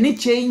 for any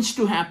change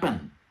to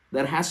happen,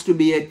 there has to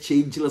be a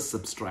changeless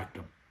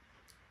substratum.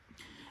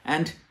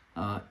 And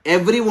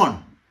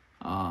everyone,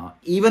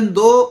 even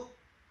though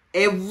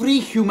every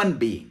human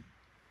being,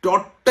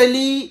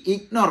 totally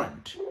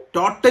ignorant,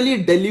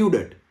 totally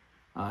deluded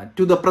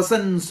to the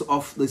presence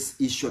of this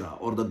Ishvara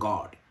or the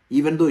God,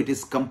 even though it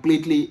is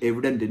completely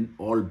evident in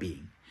all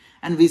being.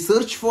 And we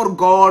search for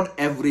God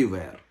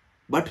everywhere,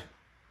 but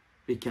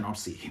we cannot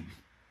see him.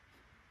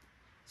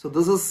 So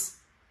this is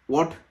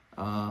what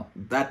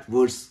that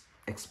verse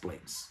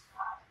explains.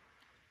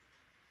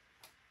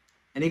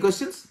 Any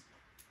questions?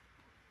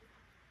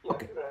 Yeah,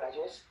 Okay.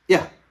 Rajesh.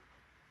 Yeah.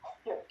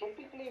 Yeah,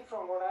 typically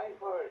from what I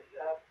heard,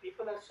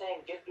 people are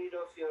saying get rid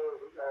of your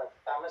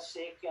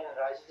tamasic and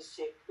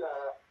rajasic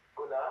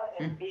guna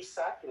and be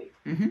sattvic.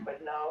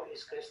 But now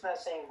is Krishna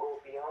saying go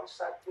beyond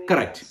sattvic?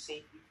 Correct. And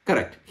see?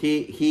 Correct.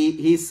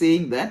 He's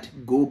saying that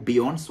go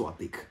beyond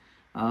Swatik.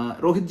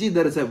 Rohitji,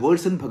 there is a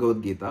verse in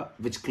Bhagavad Gita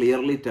which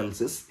clearly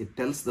tells us, it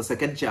tells the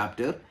second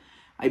chapter,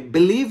 I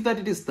believe that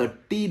it is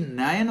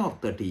 39 or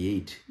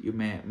 38. You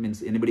may,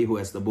 means anybody who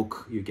has the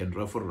book, you can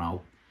refer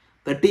now.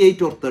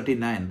 38 or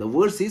 39. The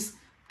verse is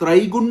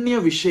Traigunya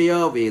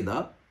Vishaya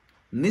Veda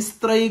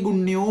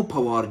Nistraigunyo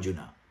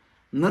Bhavarjuna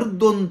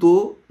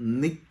Nirdwanto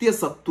Nitya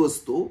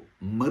Sattvasto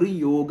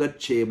Mariyoga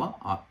Chema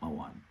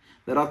Atmavan.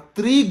 There are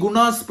 3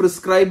 gunas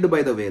prescribed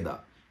by the Veda.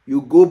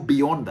 You go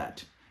beyond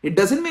that. It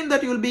doesn't mean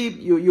that you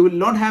will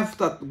not have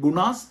the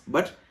gunas,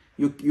 but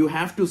you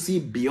have to see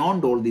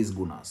beyond all these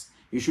gunas.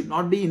 You should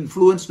not be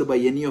influenced by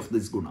any of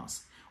these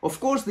gunas. Of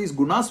course, these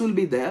gunas will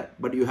be there,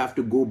 but you have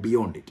to go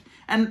beyond it.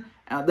 And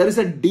there is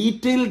a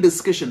detailed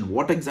discussion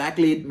what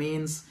exactly it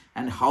means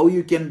and how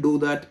you can do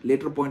that.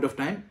 Later point of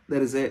time,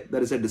 there is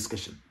a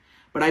discussion.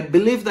 But I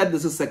believe that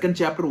this is second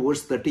chapter,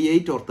 verse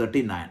 38 or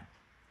 39.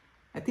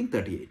 I think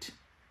 38.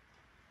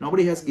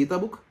 Nobody has Gita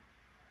book?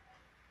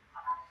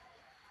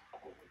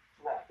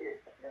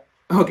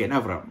 Okay,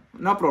 no problem.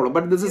 No problem.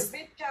 But this is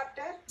Which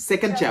chapter?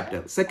 second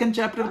chapter. Second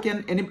chapter,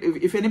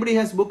 if anybody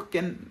has book,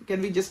 can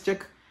we just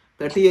check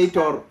 38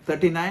 or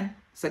 39?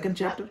 Second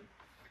chapter.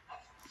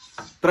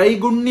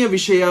 Traigunya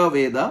Vishaya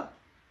Veda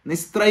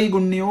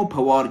Nistraigunyo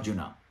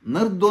Bhavarjuna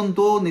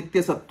Nirdwanto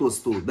Nitya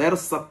Sattvastu. There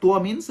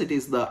Sattva means it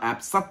is the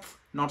Sat,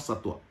 not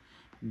Sattva.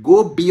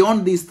 Go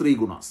beyond these 3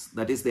 gunas.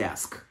 That is the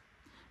ask.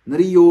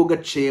 Niriyoga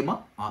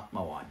Chema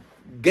Atmavan.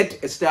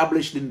 Get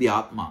established in the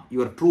Atma,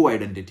 your true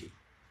identity.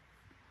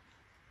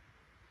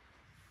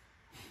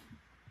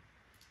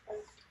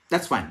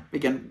 That's fine. We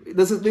can.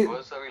 This is the What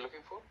verse are we looking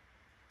for?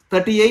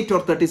 38 or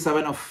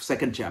 37 of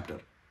second chapter.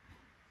 38.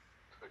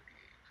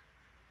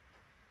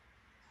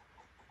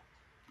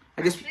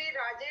 I just Actually,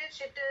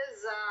 Rajesh, it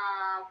is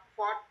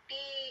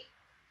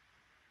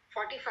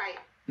 45.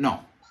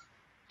 no.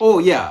 Oh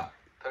yeah.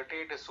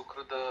 38 is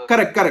Sukrita.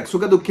 Correct.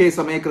 Sukha dukhe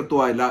samay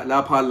kritva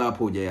labha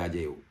labho jaya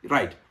jayu.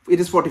 Right. It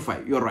is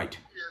 45. You're right.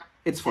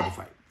 It's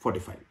 45.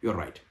 45. You're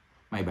right.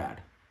 My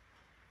bad.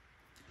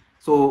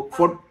 So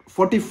for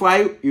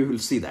 45, you will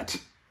see that.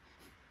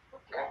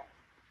 Okay,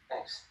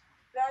 thanks.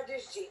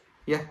 Rajesh ji,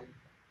 Yeah.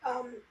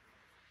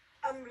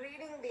 I'm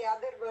reading the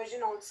other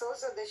version also.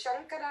 So the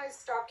Shankara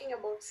is talking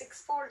about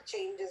 6-fold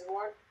changes.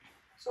 What?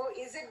 So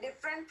is it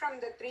different from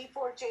the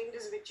 3-fold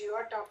changes which you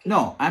are talking?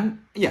 No,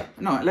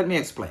 let me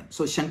explain.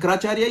 So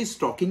Shankaracharya is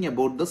talking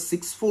about the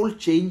 6-fold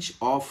change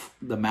of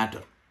the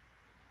matter.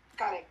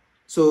 Correct.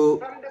 So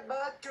From the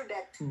birth to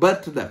death.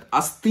 birth to death.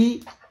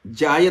 Asti,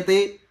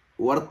 jayate,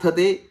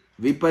 varthate,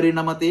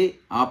 viparinamate,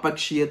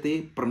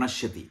 apakshiyate,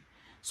 pranashyati.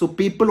 So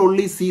people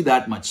only see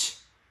that much.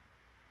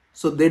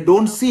 So they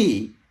don't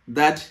see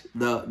that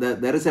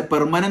there is a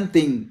permanent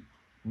thing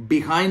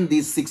behind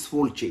this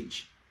 6-fold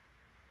change.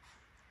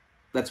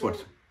 That's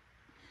what.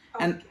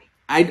 And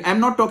I'm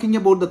not talking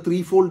about the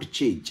 3-fold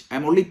change.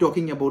 I'm only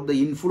talking about the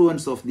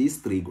influence of these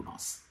 3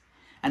 gunas.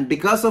 And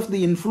because of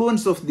the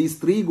influence of these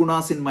 3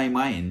 gunas in my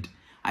mind,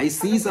 I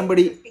see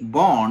somebody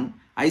born,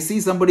 I see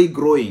somebody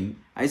growing,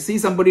 I see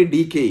somebody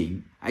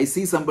decaying, I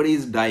see somebody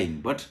is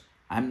dying, but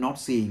I'm not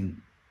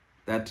seeing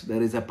that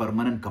there is a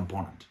permanent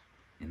component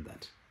in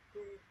that.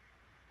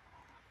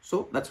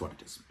 So that's what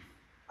it is.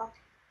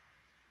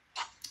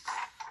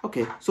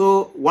 Okay,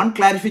 so one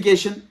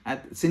clarification,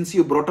 since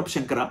you brought up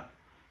Shankara,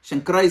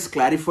 Shankara is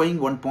clarifying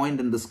one point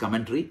in this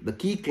commentary. The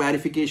key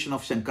clarification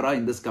of Shankara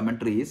in this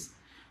commentary is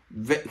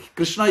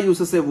Krishna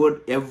uses a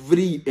word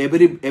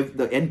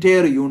the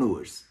entire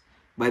universe.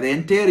 By the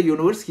entire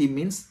universe, he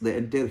means the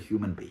entire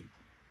human being.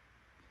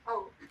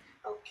 Oh,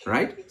 okay.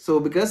 Right? So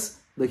because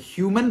the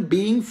human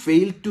being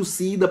failed to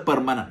see the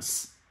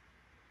permanence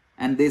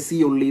and they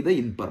see only the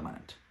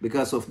impermanent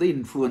because of the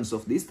influence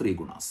of these three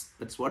gunas.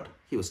 That's what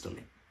he was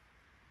telling.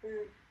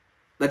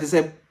 That is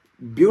a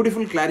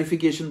beautiful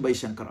clarification by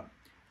Shankara.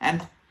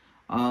 And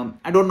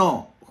I don't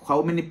know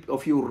how many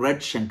of you read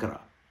Shankara.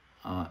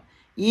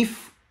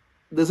 If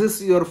this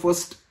is your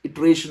first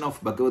iteration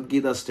of Bhagavad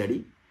Gita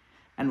study,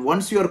 and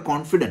once you are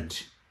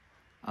confident,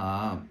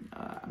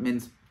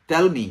 means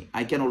tell me,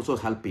 I can also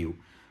help you.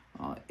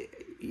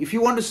 If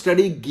you want to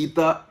study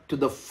Gita to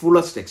the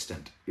fullest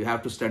extent, you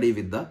have to study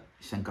with the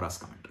Shankara's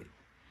commentary.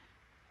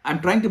 I'm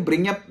trying to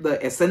bring up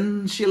the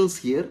essentials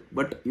here,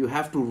 but you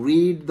have to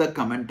read the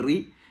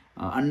commentary,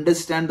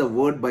 understand the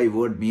word by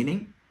word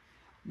meaning.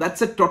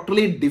 That's a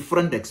totally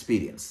different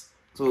experience.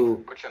 So,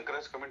 but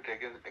Shankara's commentary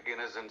again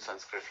is in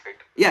Sanskrit, right?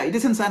 Yeah, it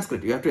is in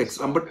Sanskrit. You have to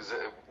So but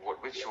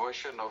which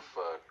version of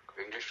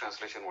English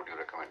translation would you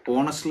recommend?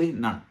 Honestly,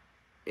 none.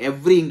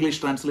 Every English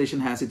translation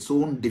has its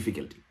own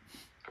difficulty.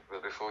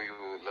 Before you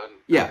learn,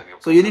 Yeah,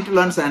 so you need to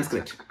learn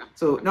Sanskrit.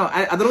 So no,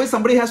 otherwise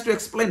somebody has to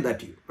explain that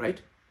to you,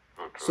 right?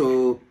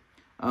 So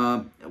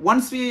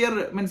once we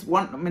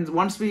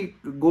once we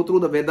go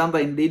through the Vedanta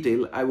in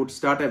detail, I would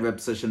start a web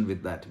session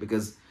with that,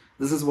 because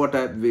this is what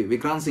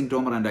Vikrant Singh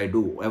Tomar and I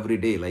do every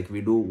day. Like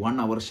we do 1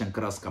 hour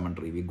Shankara's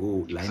commentary. We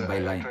go line by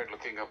line. I tried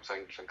looking up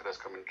Shankara's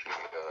commentary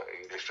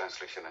English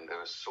translation, and there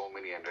were so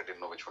many, and I didn't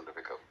know which one to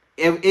pick up.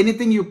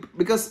 Anything you,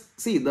 because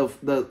see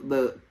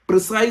the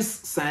precise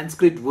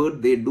Sanskrit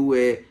word, they do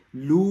a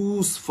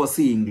loose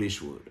fuzzy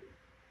English word.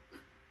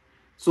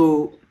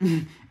 So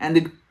and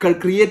it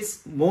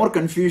creates more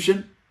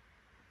confusion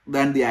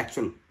than the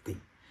actual thing.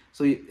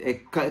 So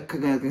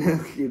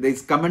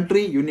this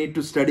commentary you need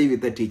to study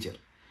with a teacher.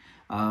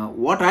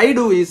 What I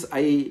do is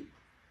I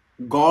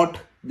got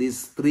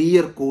this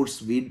 3-year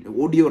course with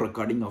audio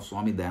recording of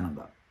Swami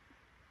Dayananda.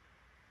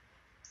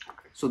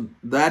 So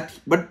that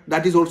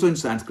is also in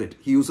Sanskrit.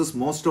 He uses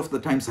most of the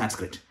time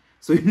Sanskrit.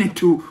 So you need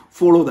to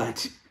follow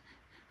that.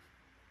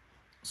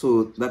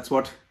 So that's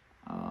what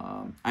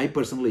I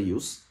personally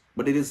use.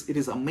 But it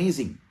is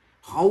amazing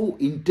how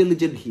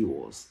intelligent he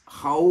was.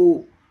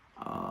 How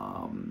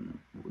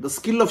the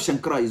skill of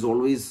Shankara is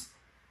always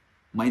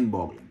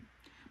mind-boggling.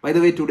 By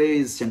the way, today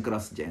is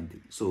Shankara's Jayanti.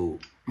 So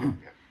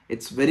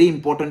it's very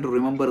important to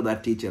remember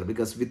that teacher,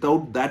 because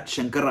without that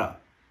Shankara,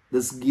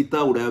 this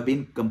Gita would have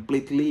been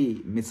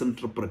completely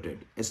misinterpreted.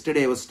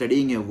 Yesterday I was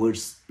studying a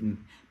verse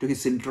to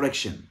his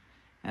introduction,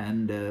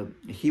 and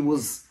he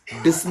was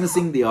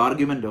dismissing the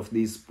argument of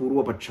these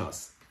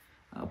Purvapachas.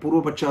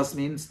 Purvapachas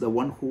means the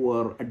one who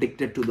are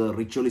addicted to the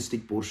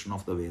ritualistic portion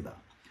of the Veda.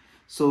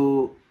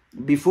 So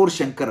before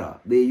Shankara,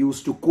 they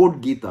used to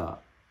quote Gita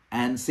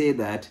and say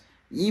that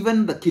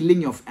even the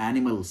killing of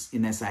animals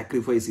in a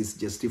sacrifice is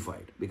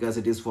justified because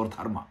it is for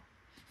dharma.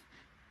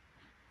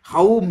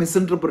 How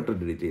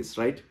misinterpreted it is,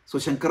 right? So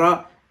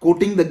Shankara,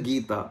 quoting the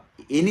Gita,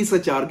 any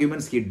such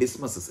arguments, he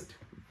dismisses it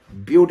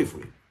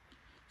beautifully.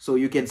 So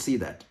you can see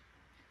that.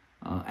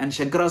 And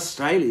Shankara's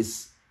style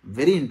is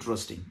very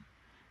interesting.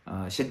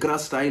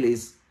 Shankara's style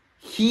is,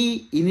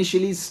 he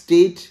initially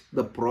state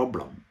the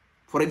problem.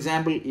 For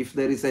example, if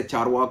there is a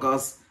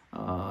Charvakas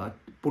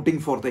putting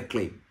forth a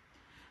claim,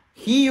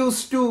 he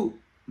used to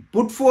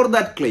put forth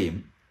that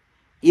claim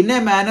in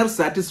a manner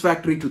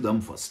satisfactory to them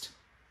first.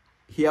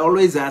 He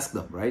always asks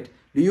them, right?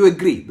 Do you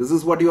agree? This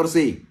is what you are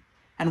saying.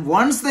 And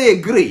once they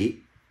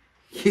agree,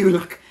 he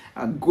will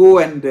go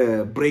and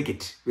break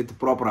it with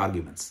proper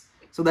arguments.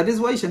 So that is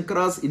why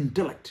Shankara's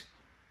intellect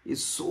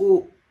is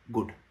so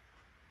good.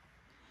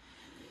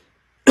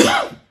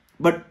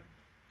 But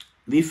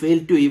we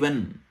fail to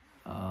even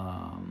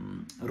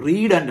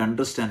read and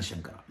understand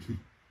Shankara.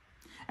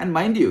 And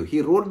mind you,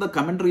 he wrote the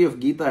commentary of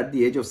Gita at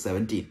the age of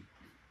 17.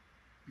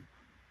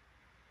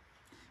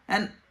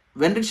 And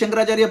when did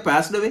Shankaracharya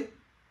passed away?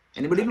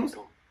 Anybody knows?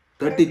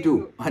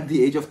 32. At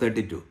the age of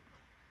 32.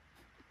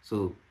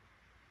 So,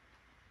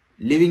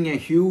 leaving a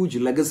huge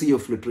legacy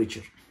of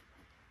literature.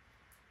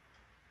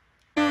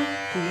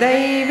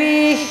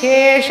 Daivi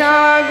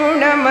hesha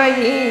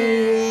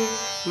gunamayi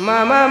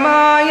mama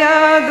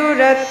maya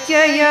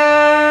duratyaya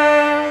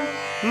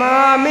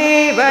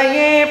mame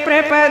vaye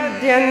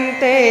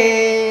prapadyante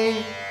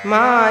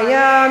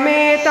maya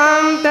me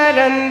tam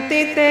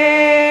tarantite.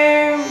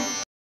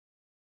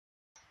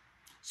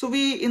 So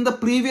in the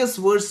previous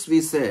verse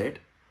we said,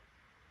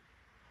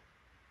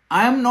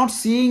 I am not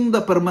seeing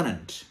the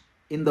permanent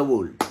in the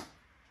world,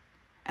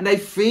 and I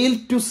fail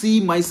to see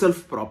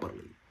myself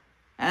properly.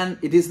 And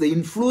it is the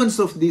influence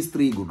of these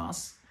 3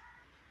 gunas.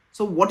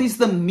 So what is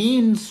the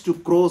means to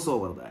cross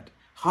over that?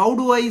 How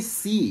do I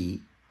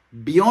see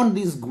beyond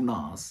these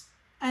gunas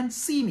and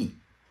see me?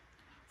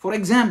 For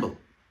example,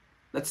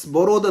 let's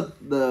borrow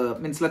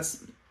let's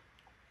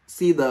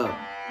see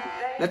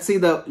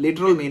the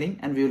literal meaning,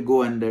 and we will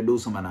go and do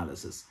some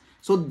analysis.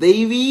 So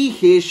Devi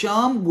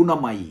Hesham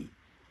Gunamayi,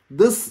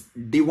 this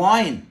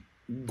divine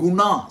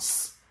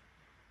gunas.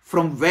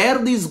 From where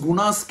these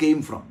gunas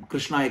came from,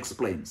 Krishna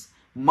explains.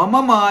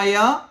 Mama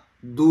Maya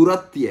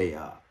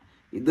Duratyaya.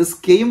 This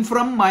came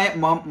from my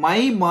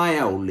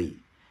Maya only.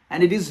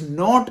 And it is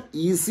not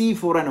easy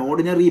for an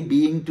ordinary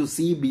being to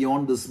see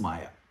beyond this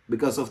Maya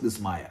because of this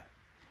Maya.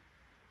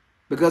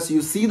 Because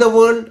you see the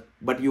world,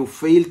 but you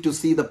fail to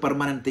see the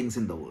permanent things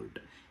in the world.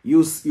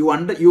 You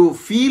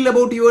feel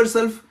about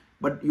yourself,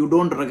 but you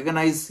don't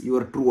recognize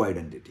your true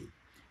identity.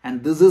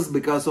 And this is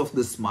because of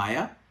this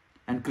Maya.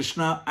 And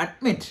Krishna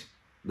admit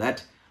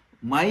that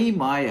my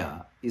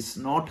Maya is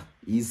not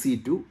easy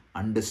to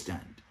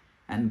understand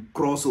and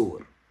cross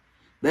over.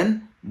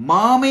 Then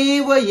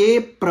mameva ye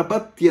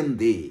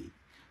prapatyante.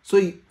 So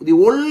the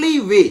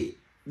only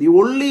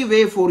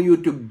way for you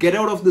to get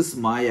out of this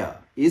Maya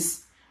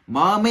is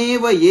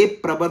mameva ye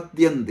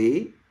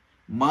prapatyante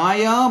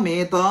maya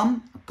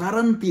metam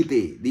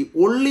tarantite. The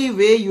only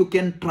way you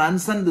can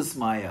transcend this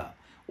Maya,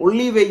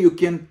 only way you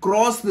can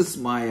cross this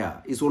Maya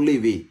is only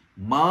way.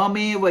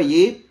 Mameva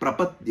ye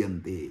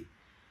prapatyante.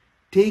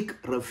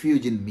 Take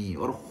refuge in me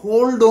or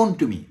hold on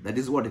to me. That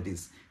is what it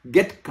is.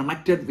 Get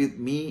connected with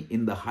me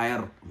in the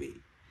higher way.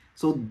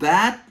 So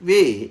that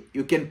way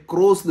you can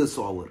cross this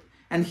over.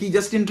 And he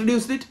just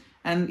introduced it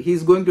and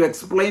he's going to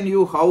explain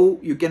you how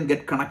you can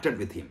get connected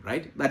with him,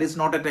 right? That is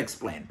not yet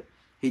explained.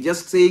 He's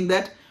just saying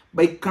that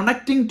by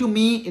connecting to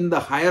me in the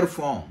higher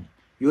form,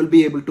 you will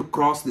be able to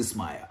cross this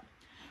Maya.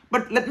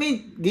 But let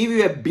me give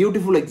you a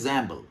beautiful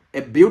example.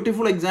 A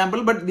beautiful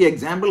example, but the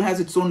example has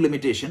its own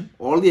limitation.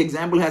 All the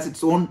example has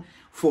its own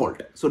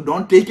fault. So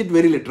don't take it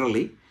very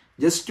literally.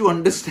 Just to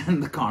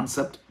understand the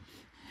concept.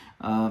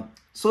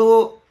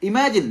 So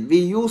imagine we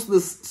use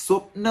this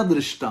Swapna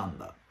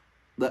Drishtanta,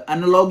 the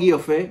analogy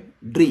of a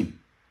dream.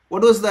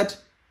 What was that?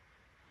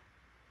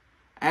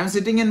 I am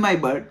sitting in my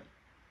bed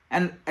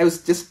and I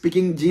was just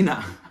picking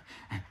Gina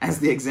as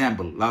the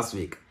example last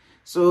week.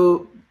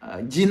 So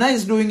Gina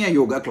is doing a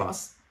yoga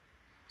class.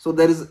 So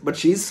but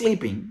she is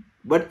sleeping,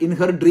 but in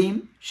her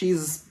dream she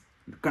is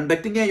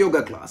conducting a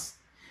yoga class.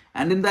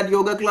 And in that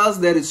yoga class,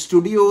 there is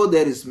studio,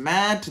 there is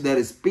mat, there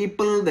is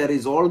people, there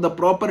is all the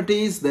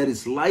properties, there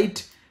is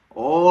light,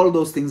 all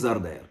those things are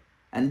there.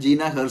 And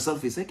Gina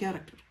herself is a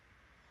character.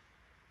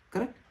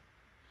 Correct?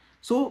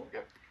 So,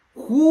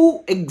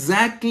 who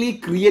exactly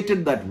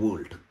created that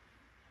world?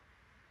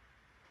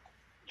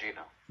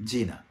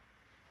 Gina.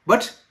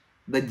 But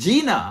the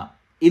Gina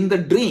in the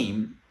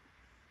dream,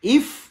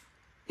 if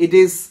it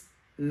is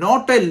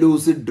not a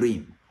lucid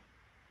dream,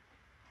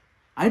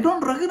 I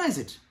don't recognize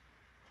it.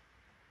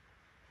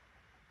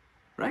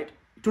 Right?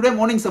 Today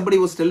morning somebody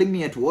was telling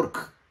me at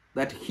work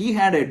that he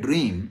had a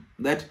dream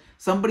that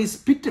somebody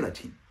spitted at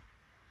him.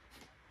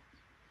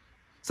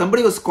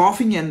 Somebody was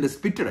coughing and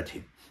spitted at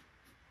him.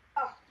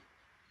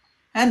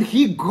 And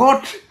he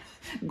got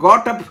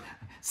up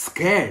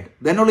scared.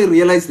 Then only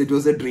realized it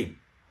was a dream.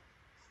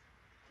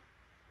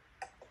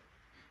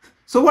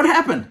 So what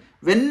happened?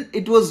 When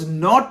it was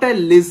not a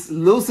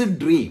lucid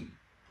dream,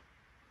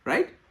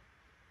 right?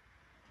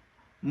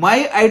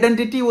 My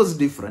identity was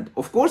different.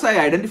 Of course, I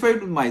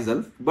identified with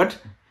myself, but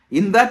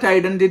in that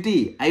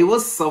identity, I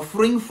was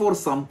suffering for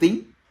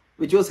something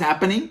which was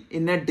happening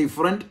in a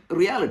different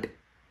reality.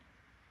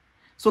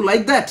 So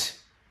like that,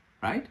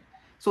 right?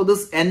 So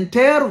this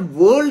entire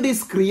world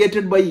is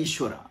created by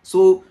Ishvara.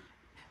 So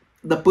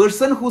the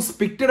person who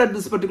spitted at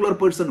this particular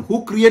person,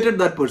 who created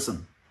that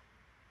person?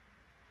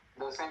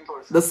 The same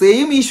person. The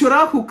same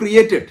Ishvara who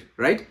created,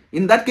 right?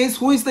 In that case,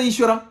 who is the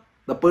Ishvara?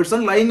 The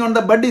person lying on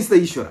the bed is the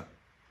Ishvara.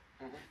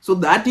 So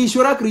that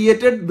Ishvara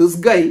created this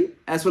guy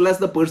as well as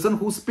the person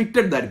who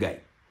spitted that guy.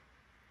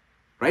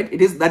 Right?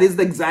 That is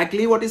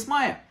exactly what is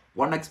Maya.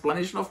 One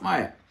explanation of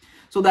Maya.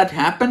 So that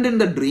happened in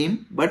the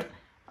dream, but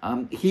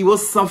he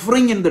was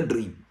suffering in the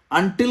dream.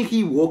 Until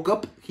he woke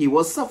up, he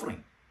was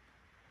suffering.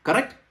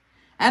 Correct?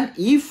 And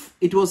if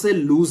it was a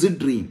lucid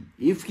dream,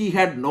 if he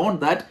had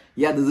known that,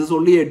 yeah, this is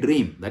only a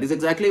dream, that is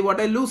exactly what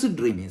a lucid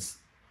dream is,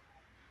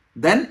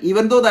 then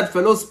even though that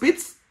fellow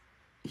spits,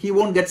 he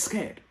won't get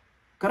scared.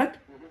 Correct?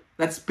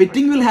 That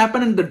spitting will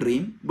happen in the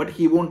dream, but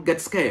he won't get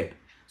scared.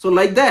 So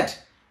like that,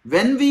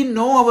 when we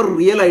know our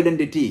real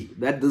identity,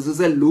 that this is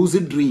a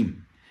lucid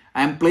dream,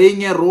 I am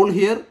playing a role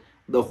here,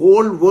 the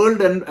whole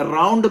world and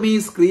around me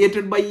is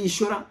created by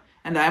Ishvara,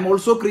 and I am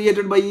also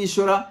created by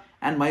Ishvara,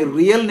 and my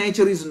real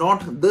nature is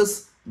not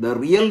this, the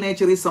real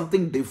nature is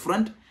something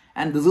different,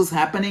 and this is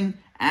happening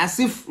as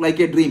if like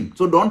a dream.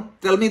 So don't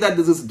tell me that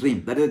this is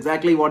dream. That is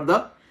exactly what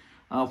the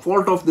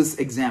fault of this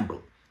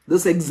example.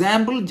 This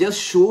example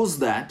just shows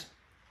that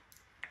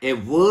a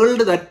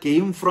world that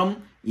came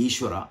from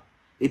Ishvara,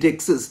 it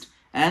exists,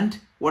 and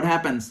what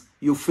happens?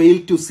 You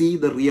fail to see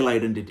the real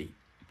identity.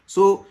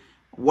 So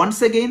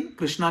once again,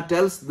 Krishna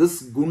tells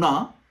this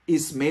guna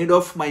is made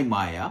of my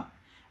Maya,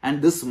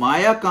 and this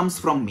Maya comes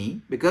from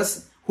me,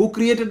 because who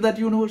created that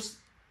universe?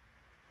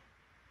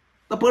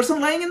 The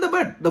person lying in the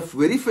bed, the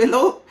very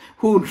fellow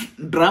who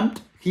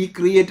dreamt, he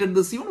created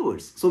this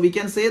universe. So we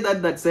can say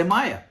that that's a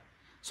Maya.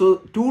 So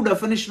two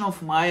definitions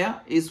of Maya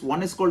is,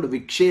 one is called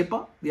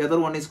Vikshepa, the other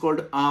one is called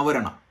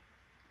Avarana.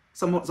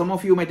 Some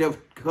of you might have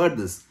heard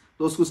this.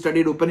 Those who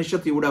studied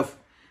Upanishad, you would have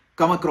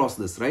come across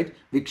this, right?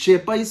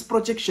 Vikshepa is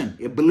projection,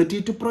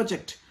 ability to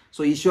project.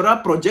 So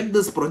Ishvara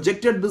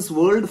projected this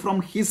world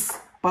from his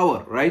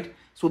power, right?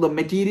 So the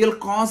material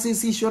cause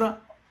is Ishvara.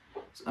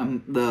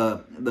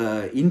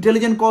 The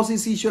intelligent cause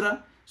is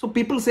Ishvara. So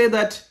people say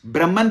that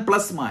Brahman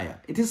plus Maya.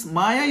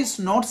 Maya is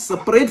not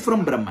separate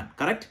from Brahman,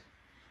 correct?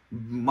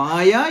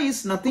 Maya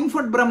is nothing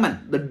but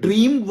Brahman. The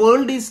dream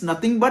world is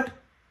nothing but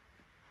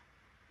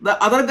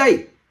the other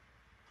guy.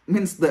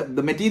 Means the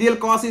material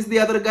cause is the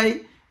other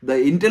guy. The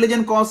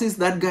intelligent cause is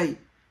that guy.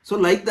 So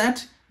like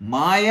that,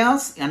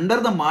 under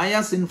the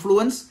Maya's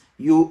influence,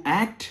 you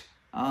act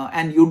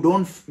and you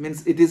don't,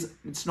 means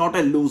it's not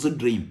a lucid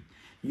dream.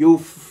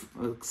 You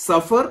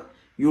suffer,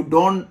 you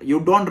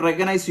don't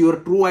recognize your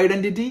true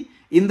identity.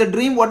 In the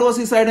dream, what was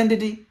his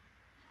identity?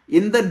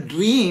 In the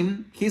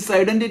dream, his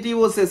identity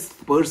was a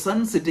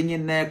person sitting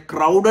in a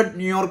crowded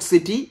New York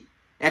City,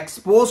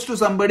 exposed to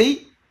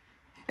somebody,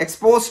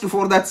 exposed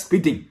for that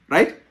spitting,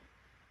 right?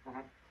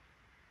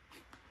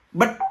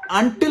 But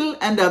until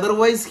and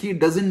otherwise he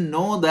doesn't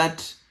know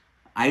that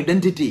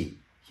identity,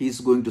 he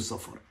is going to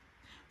suffer.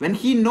 When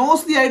he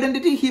knows the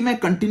identity, he may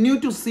continue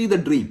to see the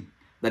dream.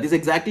 That is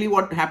exactly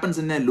what happens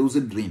in a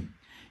lucid dream.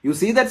 You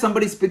see that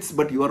somebody spits,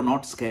 but you are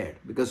not scared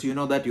because you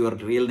know that your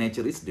real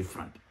nature is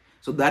different.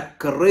 So that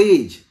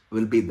courage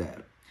will be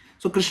there.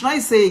 So Krishna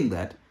is saying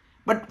that,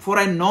 but for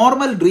a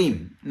normal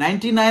dream,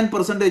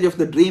 99% of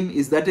the dream,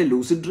 is that a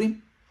lucid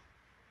dream?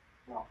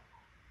 No.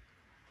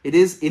 It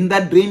is in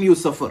that dream you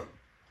suffer.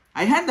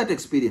 I had that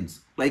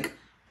experience. Like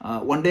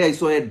one day I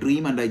saw a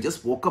dream and I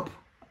just woke up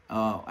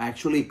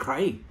actually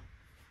crying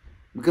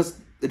because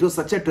it was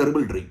such a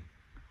terrible dream.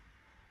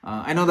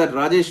 I know that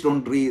Rajesh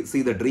don't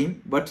see the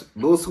dream, but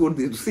those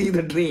who see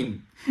the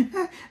dream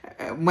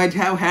might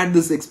have had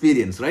this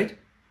experience, right?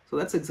 So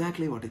that's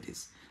exactly what it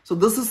is. So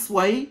this is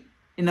why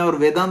in our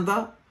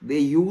Vedanta, they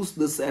use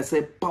this as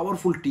a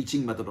powerful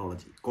teaching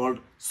methodology called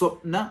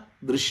Swapna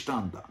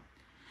Drishtanta.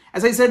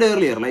 As I said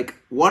earlier, like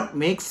what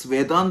makes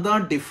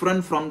Vedanta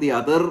different from the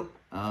other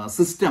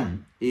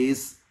system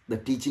is the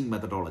teaching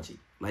methodology,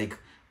 like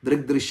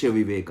Drigdrishya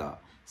Viveka,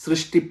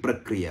 Srishti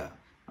Prakriya,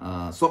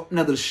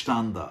 Swapna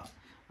Drishtanta,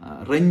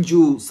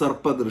 Ranju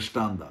Sarpa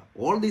Drishtanta.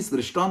 All these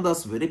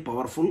Drishtantas very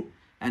powerful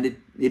and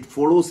it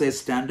follows a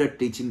standard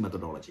teaching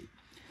methodology.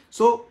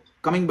 So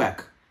coming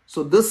back,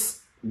 so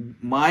this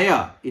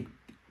Maya, it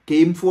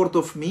came forth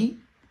of me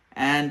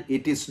and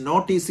it is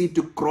not easy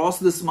to cross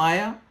this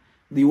Maya.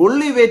 The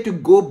only way to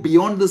go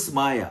beyond this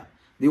Maya,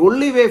 the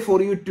only way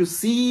for you to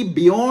see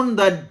beyond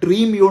that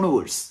dream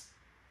universe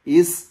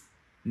is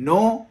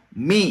know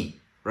me,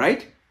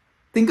 right?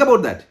 Think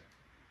about that.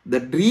 The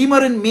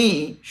dreamer in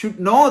me should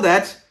know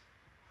that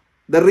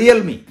the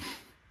real me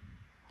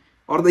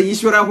or the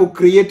Ishvara who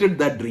created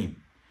that dream.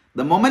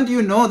 The moment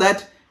you know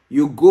that,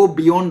 you go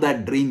beyond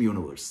that dream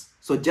universe.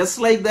 So just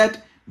like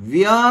that,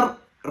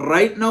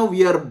 right now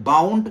we are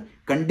bound,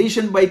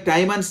 conditioned by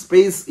time and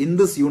space in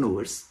this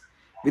universe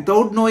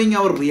without knowing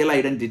our real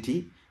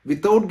identity,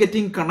 without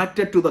getting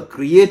connected to the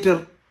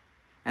creator.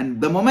 And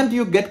the moment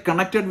you get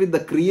connected with the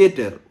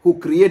creator who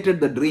created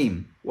the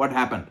dream, what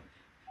happened?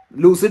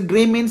 Lucid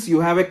dream means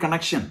you have a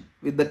connection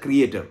with the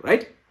creator,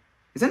 right?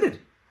 Isn't it?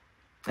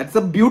 That's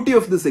the beauty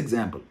of this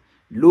example.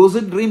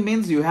 Lucid dream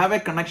means you have a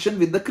connection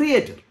with the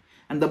creator.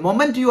 And the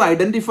moment you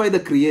identify the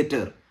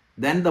creator,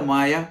 then the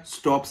Maya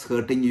stops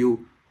hurting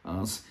you,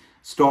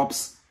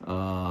 stops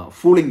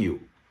fooling you.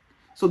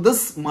 So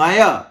this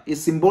Maya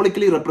is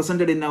symbolically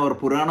represented in our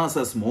Puranas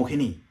as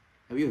Mohini.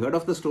 Have you heard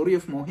of the story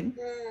of Mohini?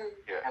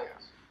 Yeah.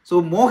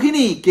 So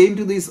Mohini came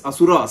to these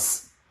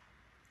Asuras.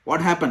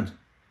 What happened?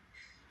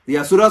 The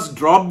Asuras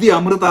dropped the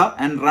Amrita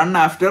and run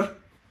after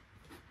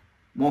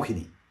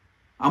Mohini.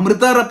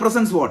 Amrita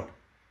represents what?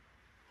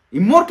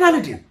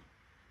 Immortality.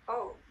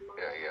 Oh,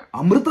 Yeah.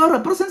 Amrita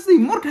represents the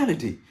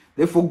immortality.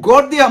 They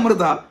forgot the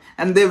Amrita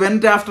and they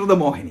went after the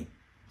Mohini.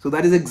 So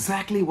that is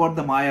exactly what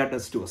the Maya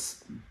does to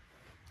us.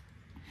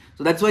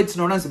 So that's why it's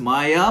known as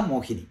Maya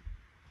Mohini.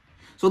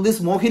 So this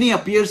Mohini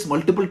appears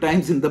multiple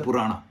times in the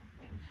Purana.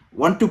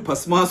 One to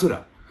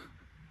Bhasmasura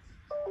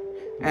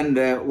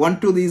and one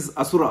to these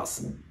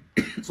Asuras.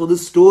 So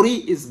this story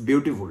is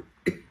beautiful.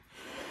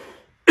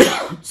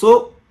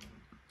 So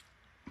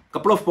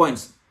couple of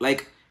points,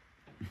 like,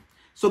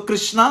 so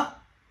Krishna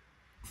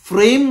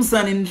frames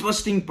an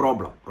interesting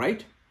problem,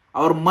 right?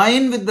 Our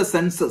mind with the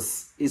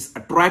senses is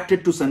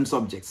attracted to sense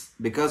objects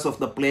because of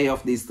the play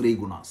of these three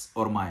gunas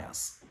or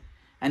mayas.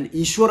 And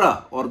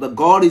Ishvara or the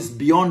God is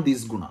beyond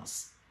these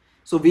gunas.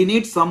 So we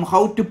need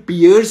somehow to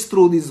pierce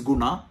through this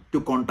guna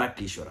to contact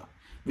Ishvara.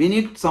 We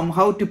need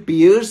somehow to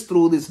pierce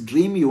through this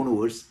dream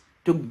universe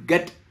to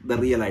get the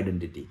real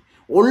identity.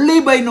 Only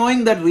by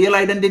knowing that real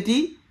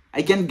identity,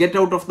 I can get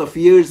out of the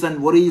fears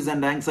and worries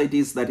and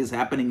anxieties that is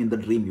happening in the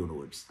dream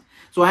universe.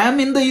 So I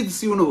am in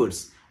this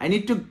universe. I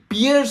need to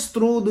pierce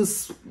through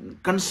this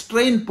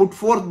constraint put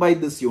forth by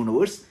this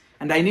universe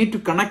and I need to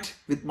connect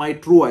with my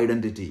true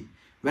identity.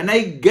 When I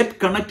get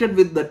connected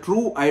with the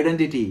true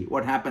identity,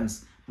 what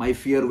happens? My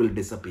fear will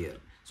disappear.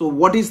 So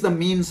what is the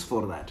means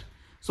for that?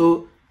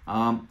 So,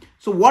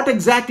 so what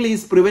exactly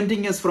is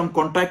preventing us from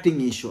contacting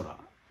Ishvara?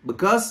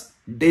 Because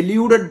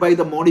deluded by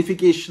the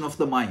modification of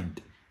the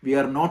mind, we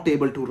are not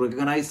able to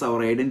recognize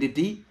our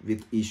identity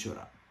with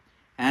Ishvara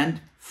and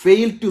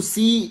fail to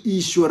see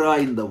Ishvara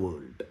in the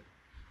world.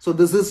 So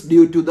this is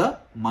due to the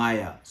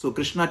Maya. So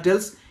Krishna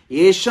tells,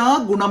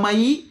 Esha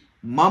gunamayi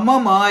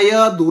mama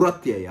maya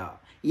duratyaya.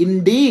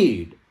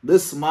 Indeed,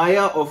 this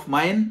Maya of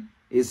mine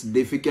is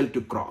difficult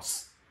to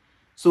cross.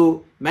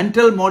 So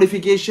mental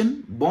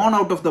modification born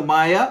out of the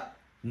Maya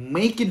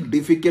make it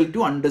difficult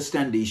to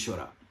understand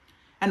Ishvara.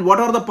 And what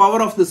are the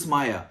power of this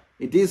Maya?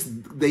 It is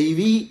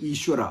Devi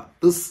Ishvara.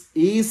 This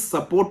is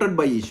supported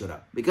by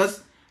Ishvara.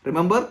 Because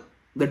remember,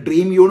 the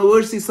dream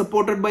universe is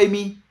supported by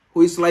me,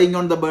 who is lying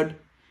on the bed.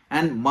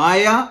 And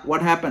Maya,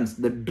 what happens?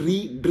 The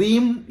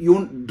dream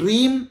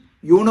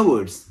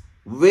universe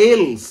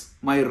veils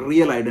my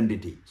real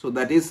identity. So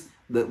that is,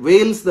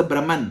 veils the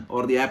Brahman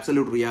or the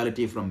absolute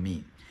reality from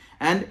me.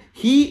 And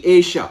he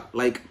Esha,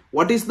 like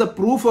what is the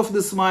proof of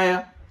this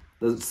Maya?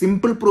 The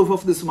simple proof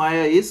of this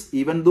Maya is,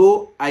 even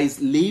though I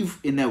live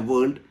in a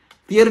world,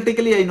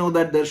 theoretically I know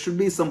that there should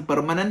be some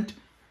permanent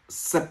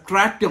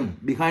substratum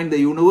behind the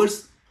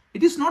universe.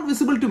 It is not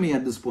visible to me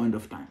at this point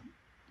of time.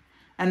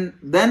 And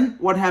then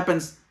what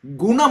happens?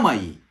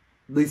 Gunamayi,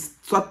 this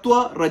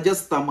Sattva,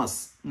 Rajas,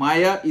 Tamas.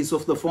 Maya is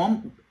of the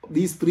form,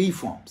 these three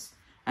forms.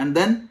 And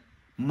then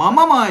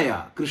Mama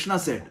Maya, Krishna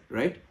said,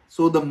 right?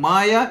 So the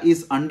Maya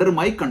is under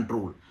my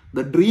control.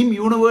 The dream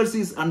universe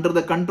is under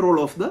the control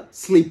of the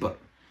sleeper.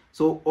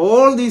 So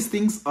all these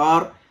things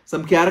are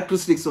some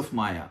characteristics of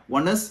Maya.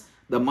 One is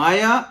the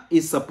Maya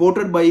is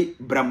supported by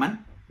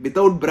Brahman.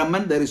 Without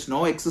Brahman, there is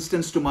no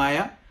existence to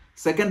Maya.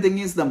 Second thing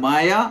is the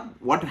Maya.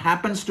 What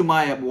happens to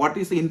Maya? What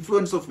is the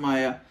influence of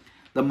Maya?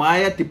 The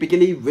Maya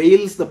typically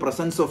veils the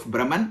presence of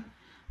Brahman.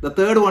 The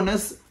third one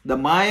is the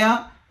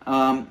Maya.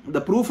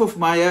 The proof of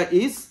Maya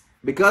is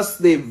because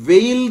they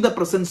veil the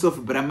presence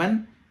of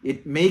Brahman,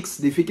 it makes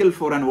difficult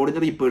for an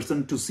ordinary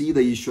person to see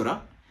the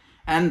Ishvara.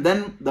 And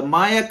then the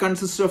Maya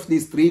consists of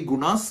these three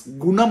gunas,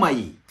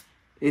 gunamayi.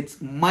 It's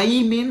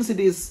Mayi means it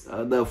is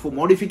the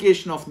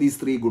modification of these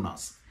three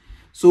gunas.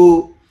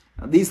 So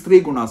these three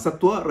gunas,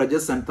 Sattva,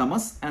 Rajas and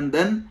Tamas, and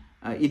then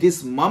it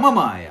is Mama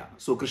Maya.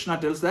 So Krishna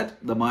tells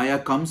that the Maya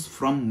comes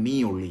from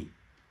me only.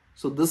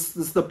 So this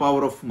is the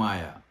power of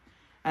Maya.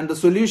 And the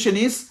solution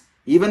is,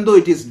 even though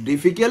it is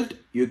difficult,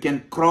 you can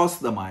cross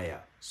the Maya.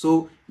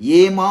 So,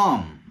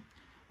 Yemam,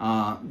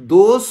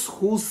 those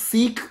who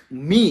seek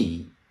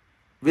me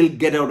will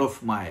get out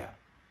of Maya.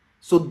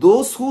 So,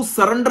 those who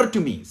surrender to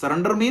me,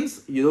 surrender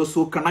means those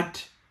who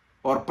connect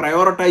or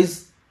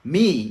prioritize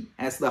me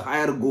as the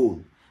higher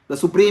goal, the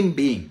supreme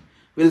being,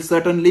 will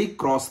certainly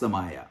cross the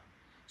Maya.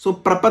 So,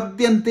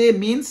 Prapadyante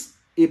means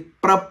it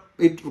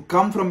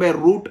comes from a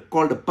root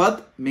called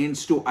Pad,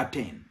 means to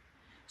attain.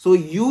 So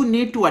you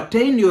need to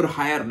attain your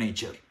higher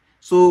nature.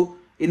 So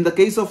in the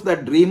case of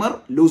that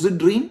dreamer, lucid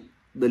dream,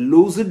 the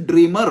lucid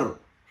dreamer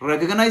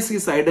recognizes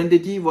his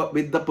identity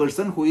with the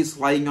person who is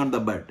lying on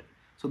the bed.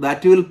 So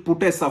that will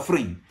put a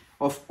suffering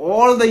of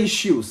all the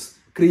issues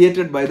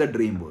created by the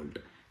dream world.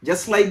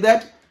 Just like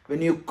that,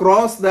 when you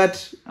cross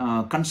that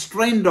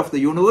constraint of the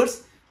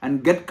universe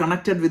and get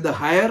connected with the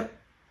higher,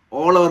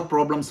 all our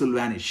problems will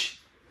vanish.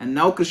 And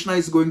now Krishna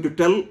is going to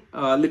tell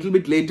a little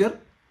bit later,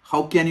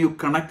 how can you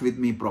connect with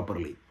me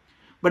properly?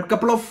 But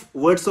couple of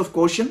words of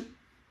caution.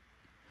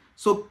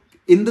 So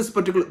in this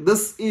particular,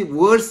 this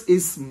verse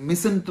is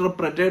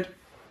misinterpreted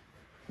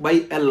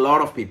by a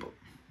lot of people.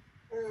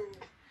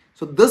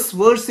 So this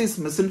verse is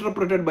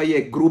misinterpreted by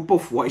a group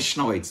of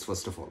Vaishnavites,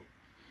 first of all.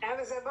 I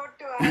was about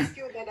to ask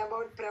you that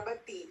about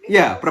Prabhati.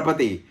 Yeah,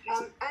 Prabhati.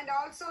 And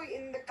also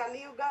in the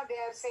Kali Yuga, they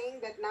are saying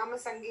that Nama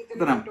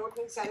Sankirtanam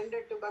totally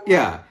surrendered to Bhagavad.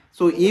 Yeah,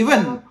 so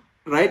even,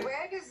 right?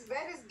 Where is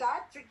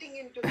that fitting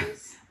into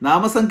this?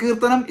 Nama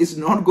Sankirtanam is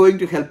not going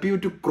to help you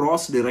to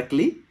cross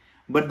directly,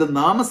 but the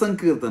Nama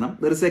Sankirtanam,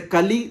 there is a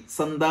Kali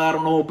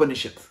Sandarana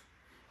Upanishad.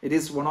 It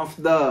is one of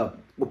the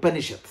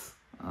Upanishads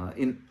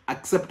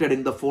accepted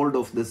in the fold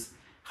of this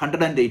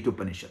 108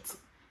 Upanishads.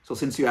 So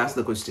since you asked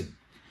the question.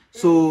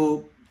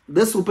 So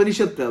this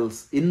Upanishad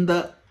tells in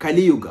the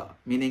Kali Yuga,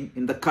 meaning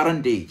in the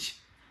current age,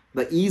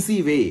 the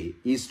easy way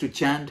is to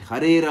chant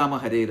Hare Rama,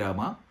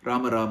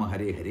 Rama Rama,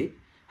 Hare Hare,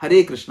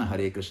 Hare Krishna,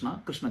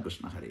 Krishna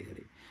Krishna, Hare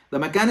Hare. The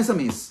mechanism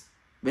is,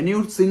 when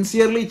you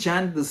sincerely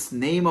chant this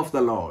name of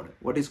the Lord,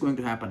 what is going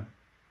to happen?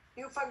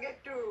 You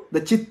forget to... The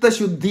Chitta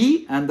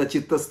Shuddhi and the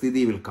Chitta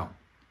Sthiti will come.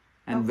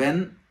 And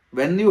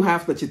when you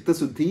have the Chitta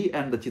Shuddhi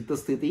and the Chitta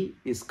Sthiti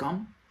is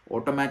come,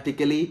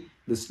 automatically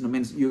this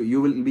means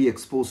you will be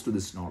exposed to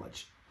this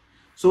knowledge.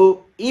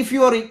 So if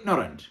you are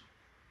ignorant,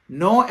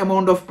 no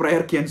amount of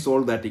prayer can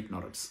solve that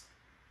ignorance.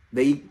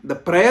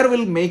 The prayer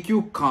will make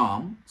you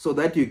calm so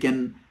that you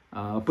can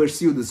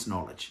pursue this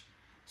knowledge.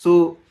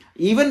 So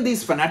even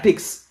these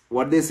fanatics,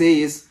 what they say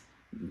is,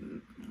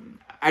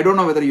 I don't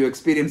know whether you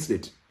experienced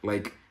it,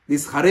 like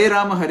this Hare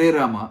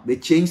Rama, they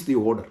change the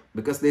order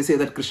because they say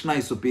that Krishna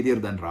is superior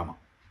than Rama.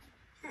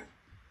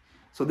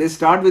 So they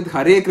start with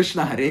Hare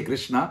Krishna,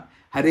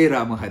 Hare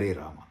Rama, Hare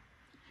Rama.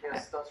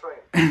 Yes, that's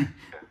right.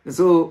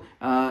 So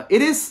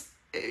it is,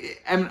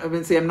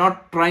 I'm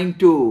not trying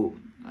to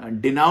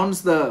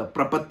denounce the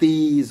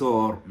Prapatis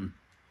or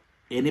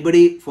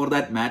anybody for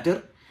that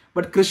matter,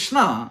 but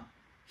Krishna,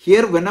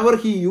 here whenever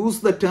he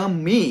used the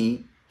term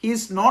me, he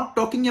is not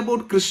talking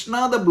about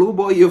Krishna, the blue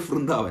boy of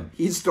Vrindavan.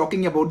 He is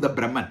talking about the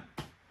Brahman.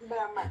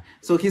 Brahman.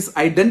 So his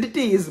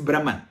identity is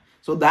Brahman.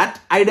 So that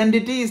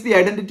identity is the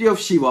identity of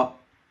Shiva,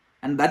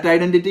 and that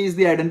identity is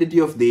the identity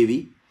of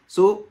Devi.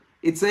 So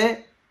it's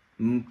a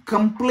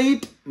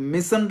complete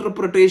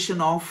misinterpretation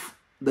of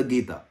the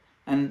Gita.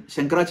 And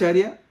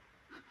Shankaracharya,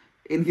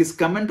 in his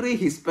commentary,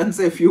 he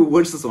spends a few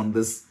verses on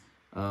this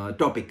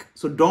topic.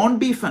 So don't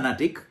be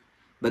fanatic.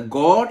 The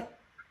God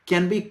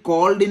can be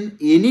called in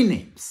any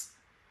names.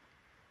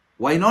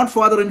 Why not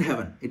Father in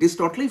heaven? It is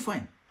totally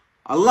fine.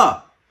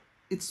 Allah,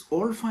 it's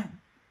all fine.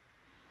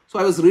 So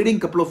I was reading a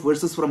couple of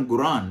verses from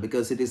Quran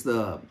because it is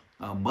the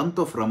month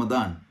of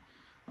Ramadan.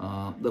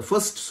 The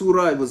first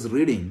surah I was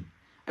reading,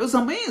 I was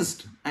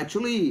amazed,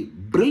 actually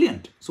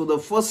brilliant. So the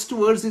first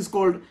verse is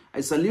called,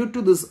 I salute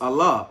to this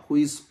Allah who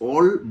is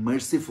all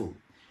merciful.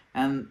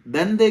 And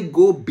then they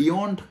go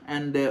beyond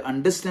and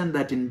understand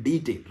that in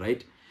detail,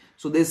 right?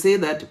 So they say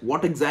that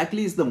what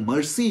exactly is the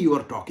mercy you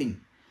are talking?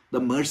 The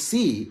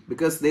mercy,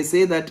 because they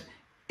say that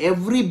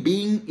every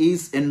being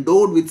is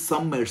endowed with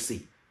some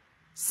mercy,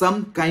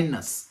 some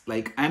kindness.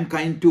 Like I'm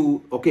kind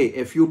to,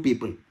 a few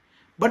people.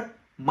 But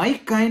my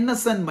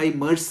kindness and my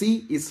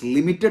mercy is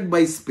limited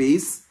by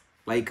space.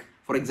 Like,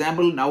 for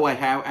example, now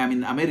I'm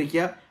in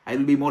America, I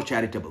will be more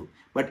charitable.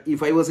 But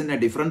if I was in a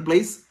different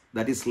place,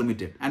 that is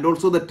limited. And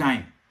also the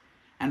time.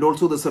 And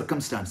also the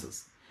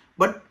circumstances.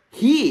 But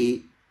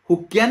he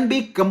who can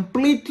be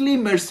completely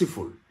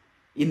merciful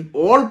in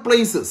all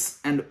places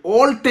and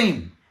all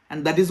time,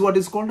 and that is what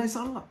is called as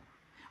Allah.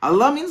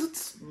 Allah means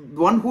it's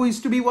one who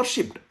is to be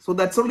worshipped. So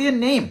that's only a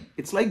name.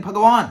 It's like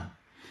Bhagavan.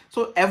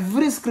 So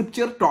every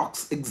scripture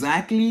talks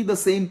exactly the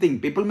same thing.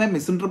 People may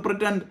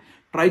misinterpret and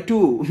try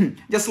to,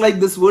 just like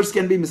this verse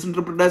can be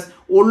misinterpreted as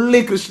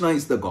only Krishna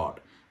is the God.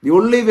 The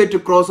only way to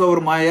cross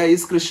over Maya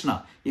is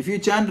Krishna. If you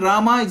chant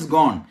Rama, it's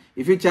gone.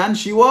 If you chant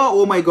Shiva,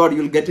 oh my God,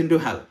 you'll get into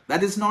hell.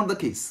 That is not the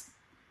case.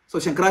 So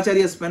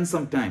Shankaracharya spent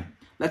some time.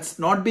 Let's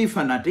not be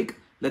fanatic.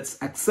 Let's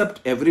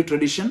accept every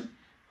tradition.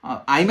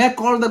 I may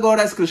call the God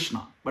as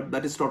Krishna, but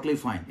that is totally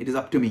fine. It is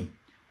up to me.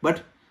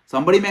 But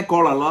somebody may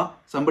call Allah,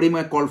 somebody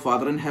may call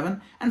Father in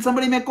heaven, and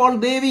somebody may call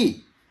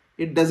Devi.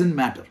 It doesn't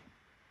matter.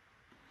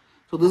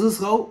 So this is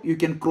how you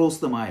can cross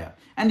the Maya.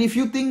 And if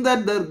you think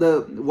that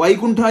the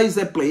Vaikuntha is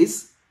a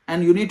place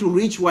and you need to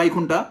reach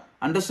Vaikuntha,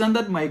 understand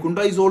that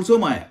Vaikuntha is also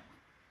Maya.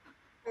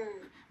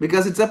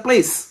 Because it's a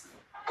place.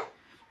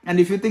 And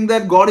if you think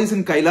that God is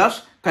in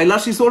Kailash,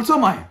 Kailash is also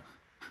Maya.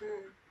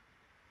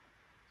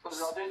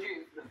 So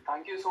Rajaji,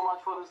 thank you so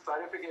much for this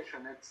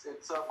clarification.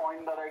 It's a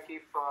point that I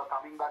keep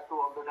coming back to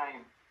all the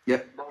time.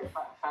 Yeah. The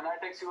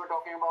fanatics you were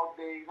talking about,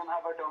 they even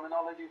have a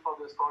terminology for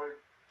this called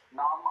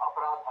Nam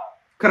Aparadha.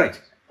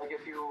 Correct. Like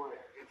if you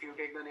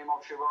take the name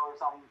of Shiva or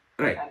some,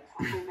 right, and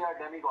fully they are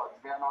demigods,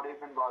 they are not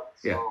even gods.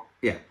 Yeah. So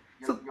yeah.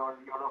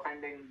 You're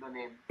offending the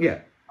name. Yeah.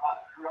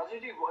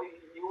 Rajaji,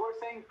 you were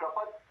saying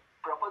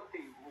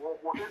Prapatti.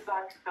 What is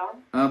that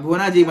term?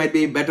 Bhunaji might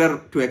be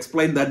better to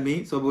explain than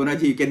me. So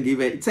Bhunaji, you can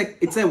give it's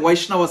a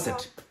Vaishnava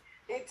set.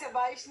 It's a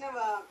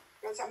Vaishnava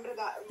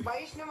Sampradaya.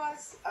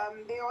 Vaishnavas,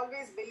 they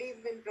always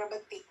believe in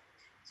Prabhati.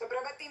 So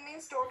Prabhati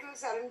means total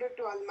surrender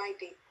to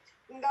Almighty.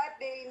 In that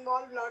they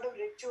involve a lot of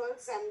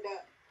rituals, and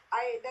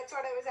that's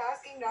what I was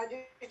asking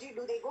Rajaji,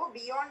 do they go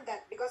beyond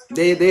that? Because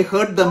they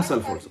hurt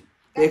themselves also.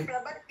 That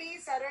Prabhati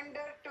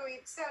surrender to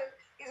itself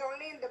is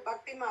only in the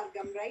Bhakti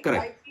Margam, right?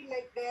 Correct. I feel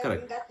like they are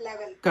Correct. in that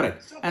level.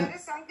 Correct. So And there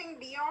is something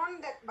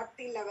beyond that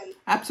Bhakti level.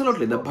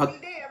 Absolutely. So will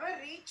they ever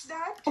reach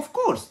that? Of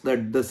course,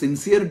 that the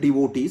sincere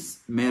devotees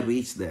may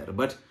reach there.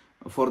 But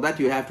for that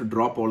you have to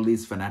drop all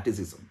these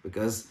fanaticism,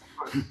 because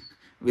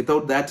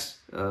without that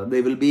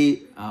they will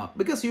be,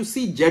 because you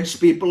see judge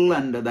people,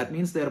 and that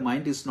means their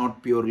mind is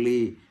not pure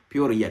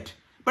yet.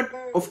 But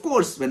of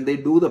course, when they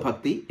do the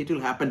bhakti, it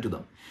will happen to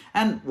them.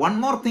 And one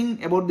more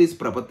thing about these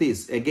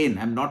prapatis, again,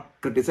 I'm not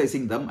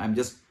criticizing them. I'm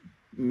just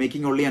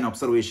making only an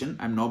observation.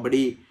 I'm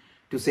nobody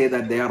to say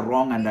that they are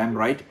wrong and I'm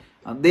right.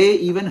 They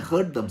even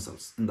hurt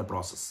themselves in the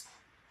process.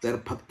 Their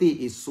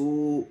bhakti is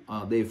so,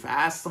 they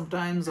fast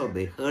sometimes, or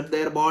they hurt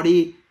their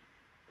body.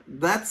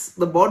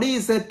 The body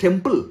is a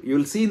temple. You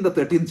will see in the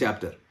 13th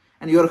chapter.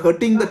 And you are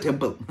hurting the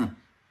temple.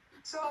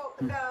 So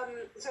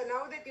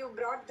now that you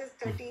brought this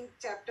 13th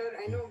chapter,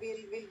 I know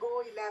we'll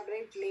go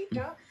elaborate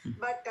later,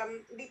 but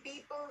the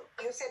people,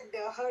 you said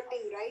they're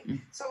hurting, right?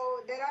 So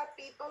there are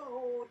people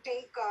who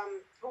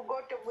who go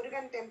to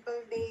Murugan temple,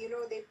 they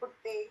put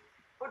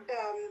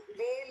the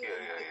veil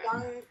in the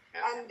tongue,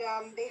 and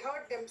they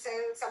hurt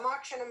themselves.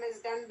 Samakshanam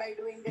is done by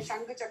doing the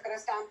Shankha Chakra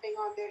stamping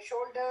on their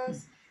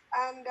shoulders,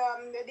 and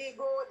they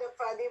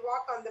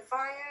walk on the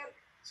fire.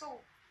 So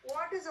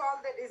what is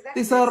all that? Is that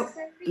these are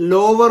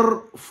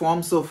lower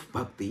forms of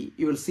bhakti.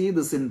 You will see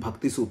this in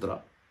Bhakti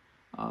Sutra.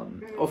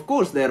 of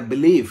course, their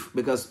belief,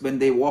 because when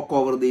they walk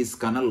over this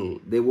canal,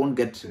 they won't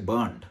get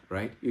burned,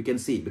 right? You can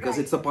see, because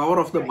it's the power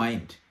of the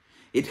mind.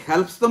 It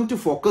helps them to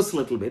focus a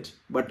little bit,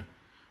 but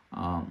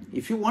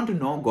if you want to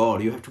know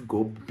God, you have to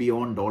go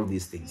beyond all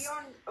these things.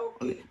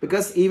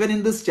 Because even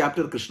in this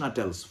chapter, Krishna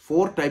tells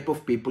 4 type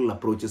of people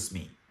approaches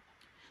me.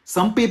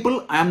 Some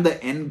people, I am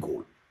the end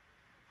goal.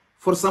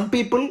 For some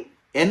people,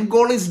 end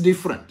goal is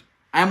different.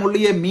 I am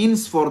only a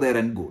means for their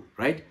end goal,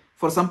 right?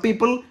 For some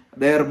people,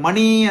 their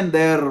money and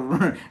their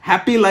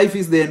happy life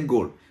is the end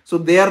goal. So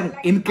they are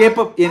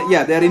incapable, they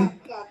are in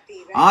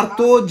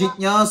Artho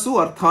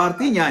Jijnasu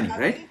Artharthi Jnani,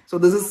 right? So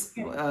this is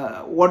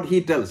what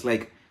he tells.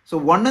 Like, so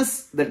one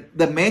is that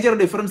the major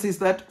difference is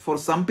that for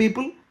some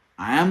people,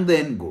 I am the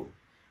end goal.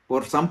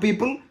 For some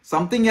people,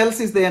 something else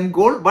is the end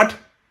goal, but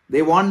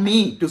they want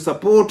me to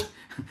support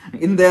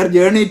in their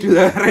journey to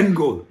their end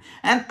goal.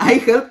 And I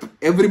help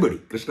everybody,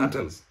 Krishna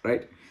tells,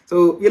 right?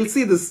 So we'll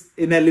see this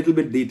in a little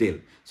bit detail.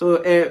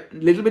 So a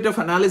little bit of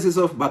analysis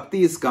of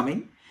bhakti is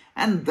coming.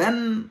 And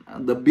then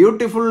the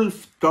beautiful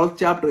 12th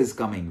chapter is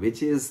coming,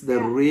 which is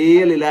the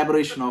real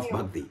elaboration of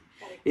bhakti.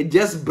 It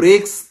just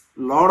breaks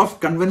a lot of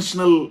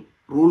conventional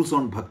rules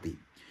on bhakti.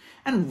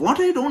 And what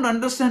I don't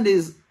understand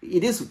is,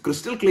 it is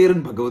crystal clear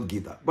in Bhagavad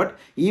Gita, but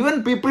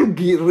even people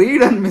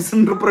read and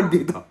misinterpret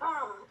Gita.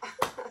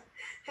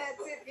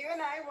 That's it.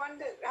 Even I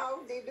wonder how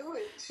they do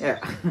it. Yeah.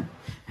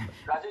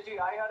 Rajaji,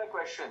 I had a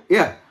question.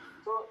 Yeah.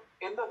 So,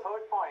 in the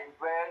third point,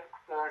 where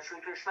Sri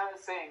Krishna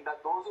is saying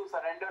that those who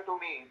surrender to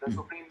me, the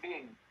Supreme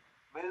Being,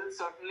 will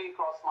certainly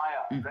cross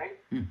Maya, right?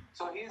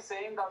 So, he's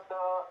saying that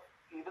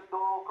even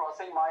though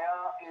crossing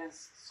Maya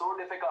is so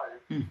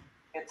difficult,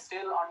 it's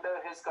still under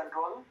his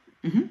control,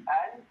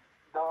 and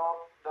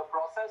the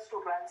process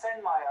to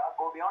transcend Maya,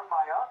 go beyond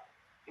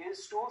Maya,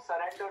 is to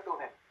surrender to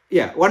him.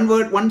 Yeah,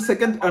 one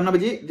second,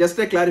 Arnabji, just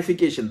a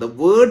clarification. The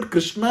word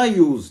Krishna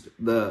used,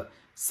 the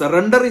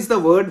surrender is the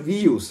word we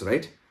use,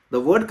 right? The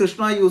word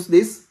Krishna used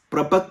is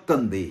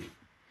prapattande.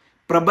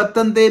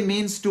 Prapattande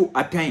means to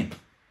attain.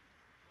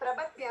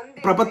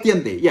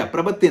 Prapatyante, yeah,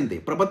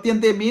 prapatyante.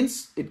 Prapatyante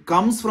means, it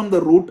comes from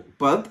the root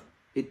pad,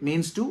 it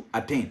means to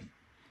attain.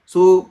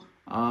 So,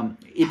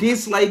 it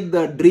is like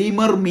the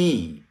dreamer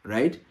me,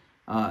 right?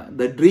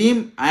 The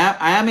dream,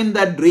 I am in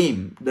that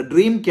dream, the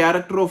dream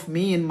character of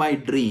me in my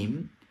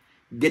dream,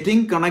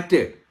 getting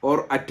connected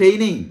or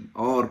attaining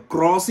or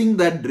crossing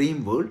that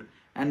dream world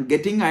and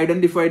getting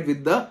identified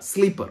with the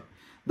sleeper.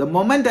 The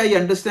moment I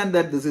understand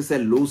that this is a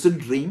lucid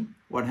dream,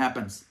 what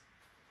happens?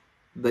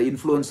 The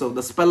influence of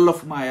the spell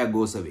of Maya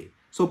goes away.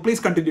 So please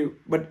continue,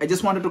 but I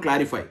just wanted to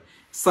clarify.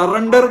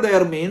 Surrender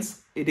there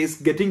means it is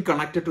getting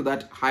connected to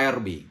that higher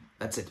being.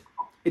 That's it.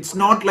 It's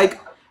not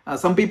like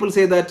some people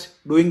say that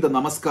doing the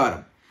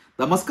namaskaram.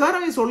 The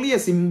namaskaram is only a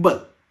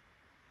symbol.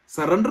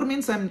 Surrender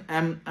means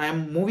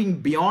I'm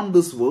moving beyond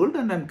this world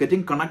and I'm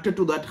getting connected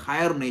to that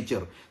higher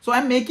nature. So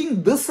I'm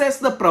making this as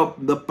the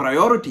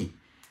priority.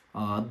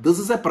 This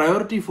is a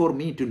priority for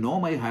me to know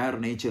my higher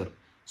nature.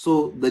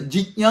 So the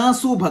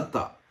Jijnasu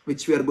Bhakta,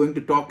 which we are going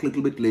to talk a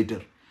little bit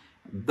later,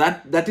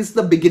 that is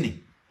the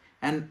beginning.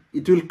 And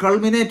it will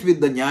culminate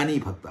with the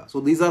Jnani Bhakta. So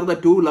these are the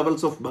 2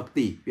 levels of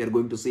bhakti we are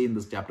going to see in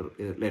this chapter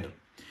later.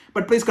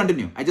 But please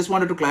continue. I just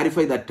wanted to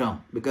clarify that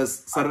term,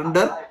 because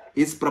surrender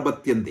is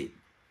prapatyante.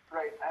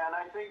 Right, and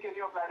I think in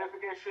your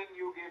clarification,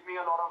 you gave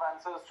me a lot of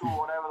answers to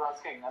what I was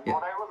asking. And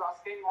what I was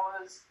asking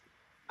was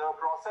the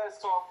process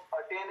of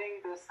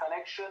attaining this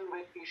connection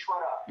with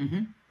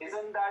Ishvara.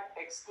 Isn't that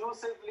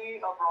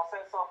exclusively a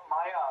process of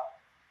Maya,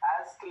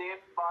 as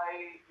claimed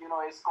by,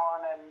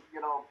 ISKCON and,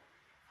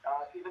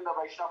 even the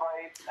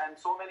Vaishnavites and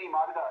so many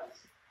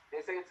margas?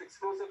 They say it's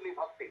exclusively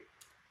bhakti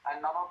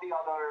and none of the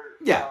other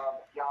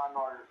yan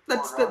or...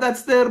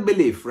 That's their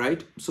belief,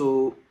 right?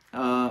 So,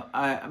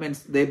 I mean,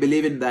 they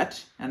believe in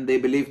that, and they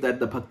believe that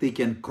the bhakti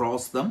can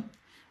cross them.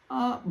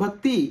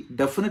 Bhakti,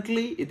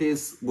 definitely it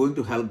is going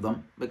to help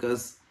them,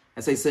 because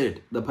as I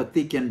said, the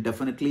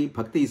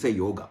bhakti is a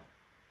yoga,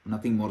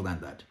 nothing more than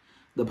that.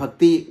 The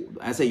bhakti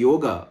as a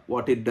yoga,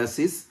 what it does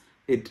is,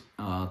 it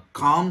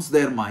calms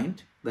their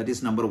mind, that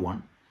is number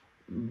 1.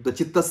 The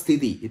chitta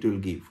sthiti it will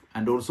give,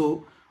 and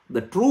also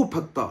the true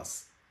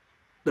bhaktas,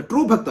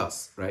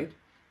 right?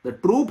 The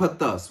true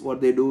bhaktas, what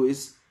they do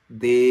is,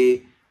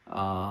 they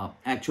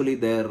actually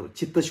their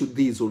chitta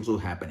shuddhi is also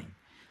happening.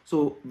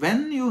 So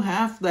when you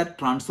have that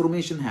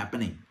transformation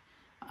happening,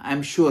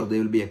 I'm sure they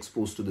will be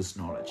exposed to this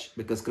knowledge,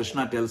 because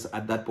Krishna tells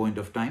at that point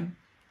of time,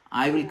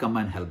 I will come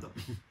and help them.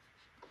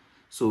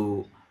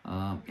 So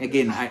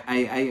again,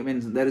 I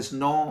mean, there is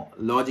no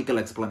logical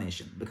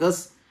explanation,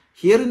 because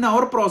here in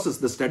our process,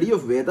 the study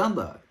of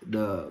Vedanta,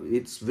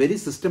 it's very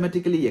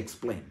systematically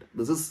explained.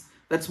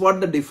 That's what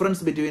the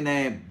difference between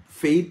a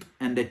faith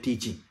and a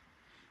teaching.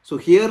 So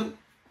here,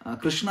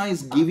 Krishna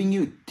is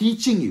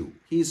teaching you.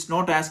 He is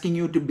not asking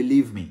you to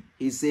believe me.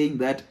 He is saying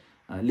that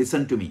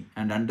listen to me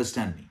and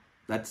understand me.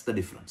 That's the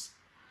difference.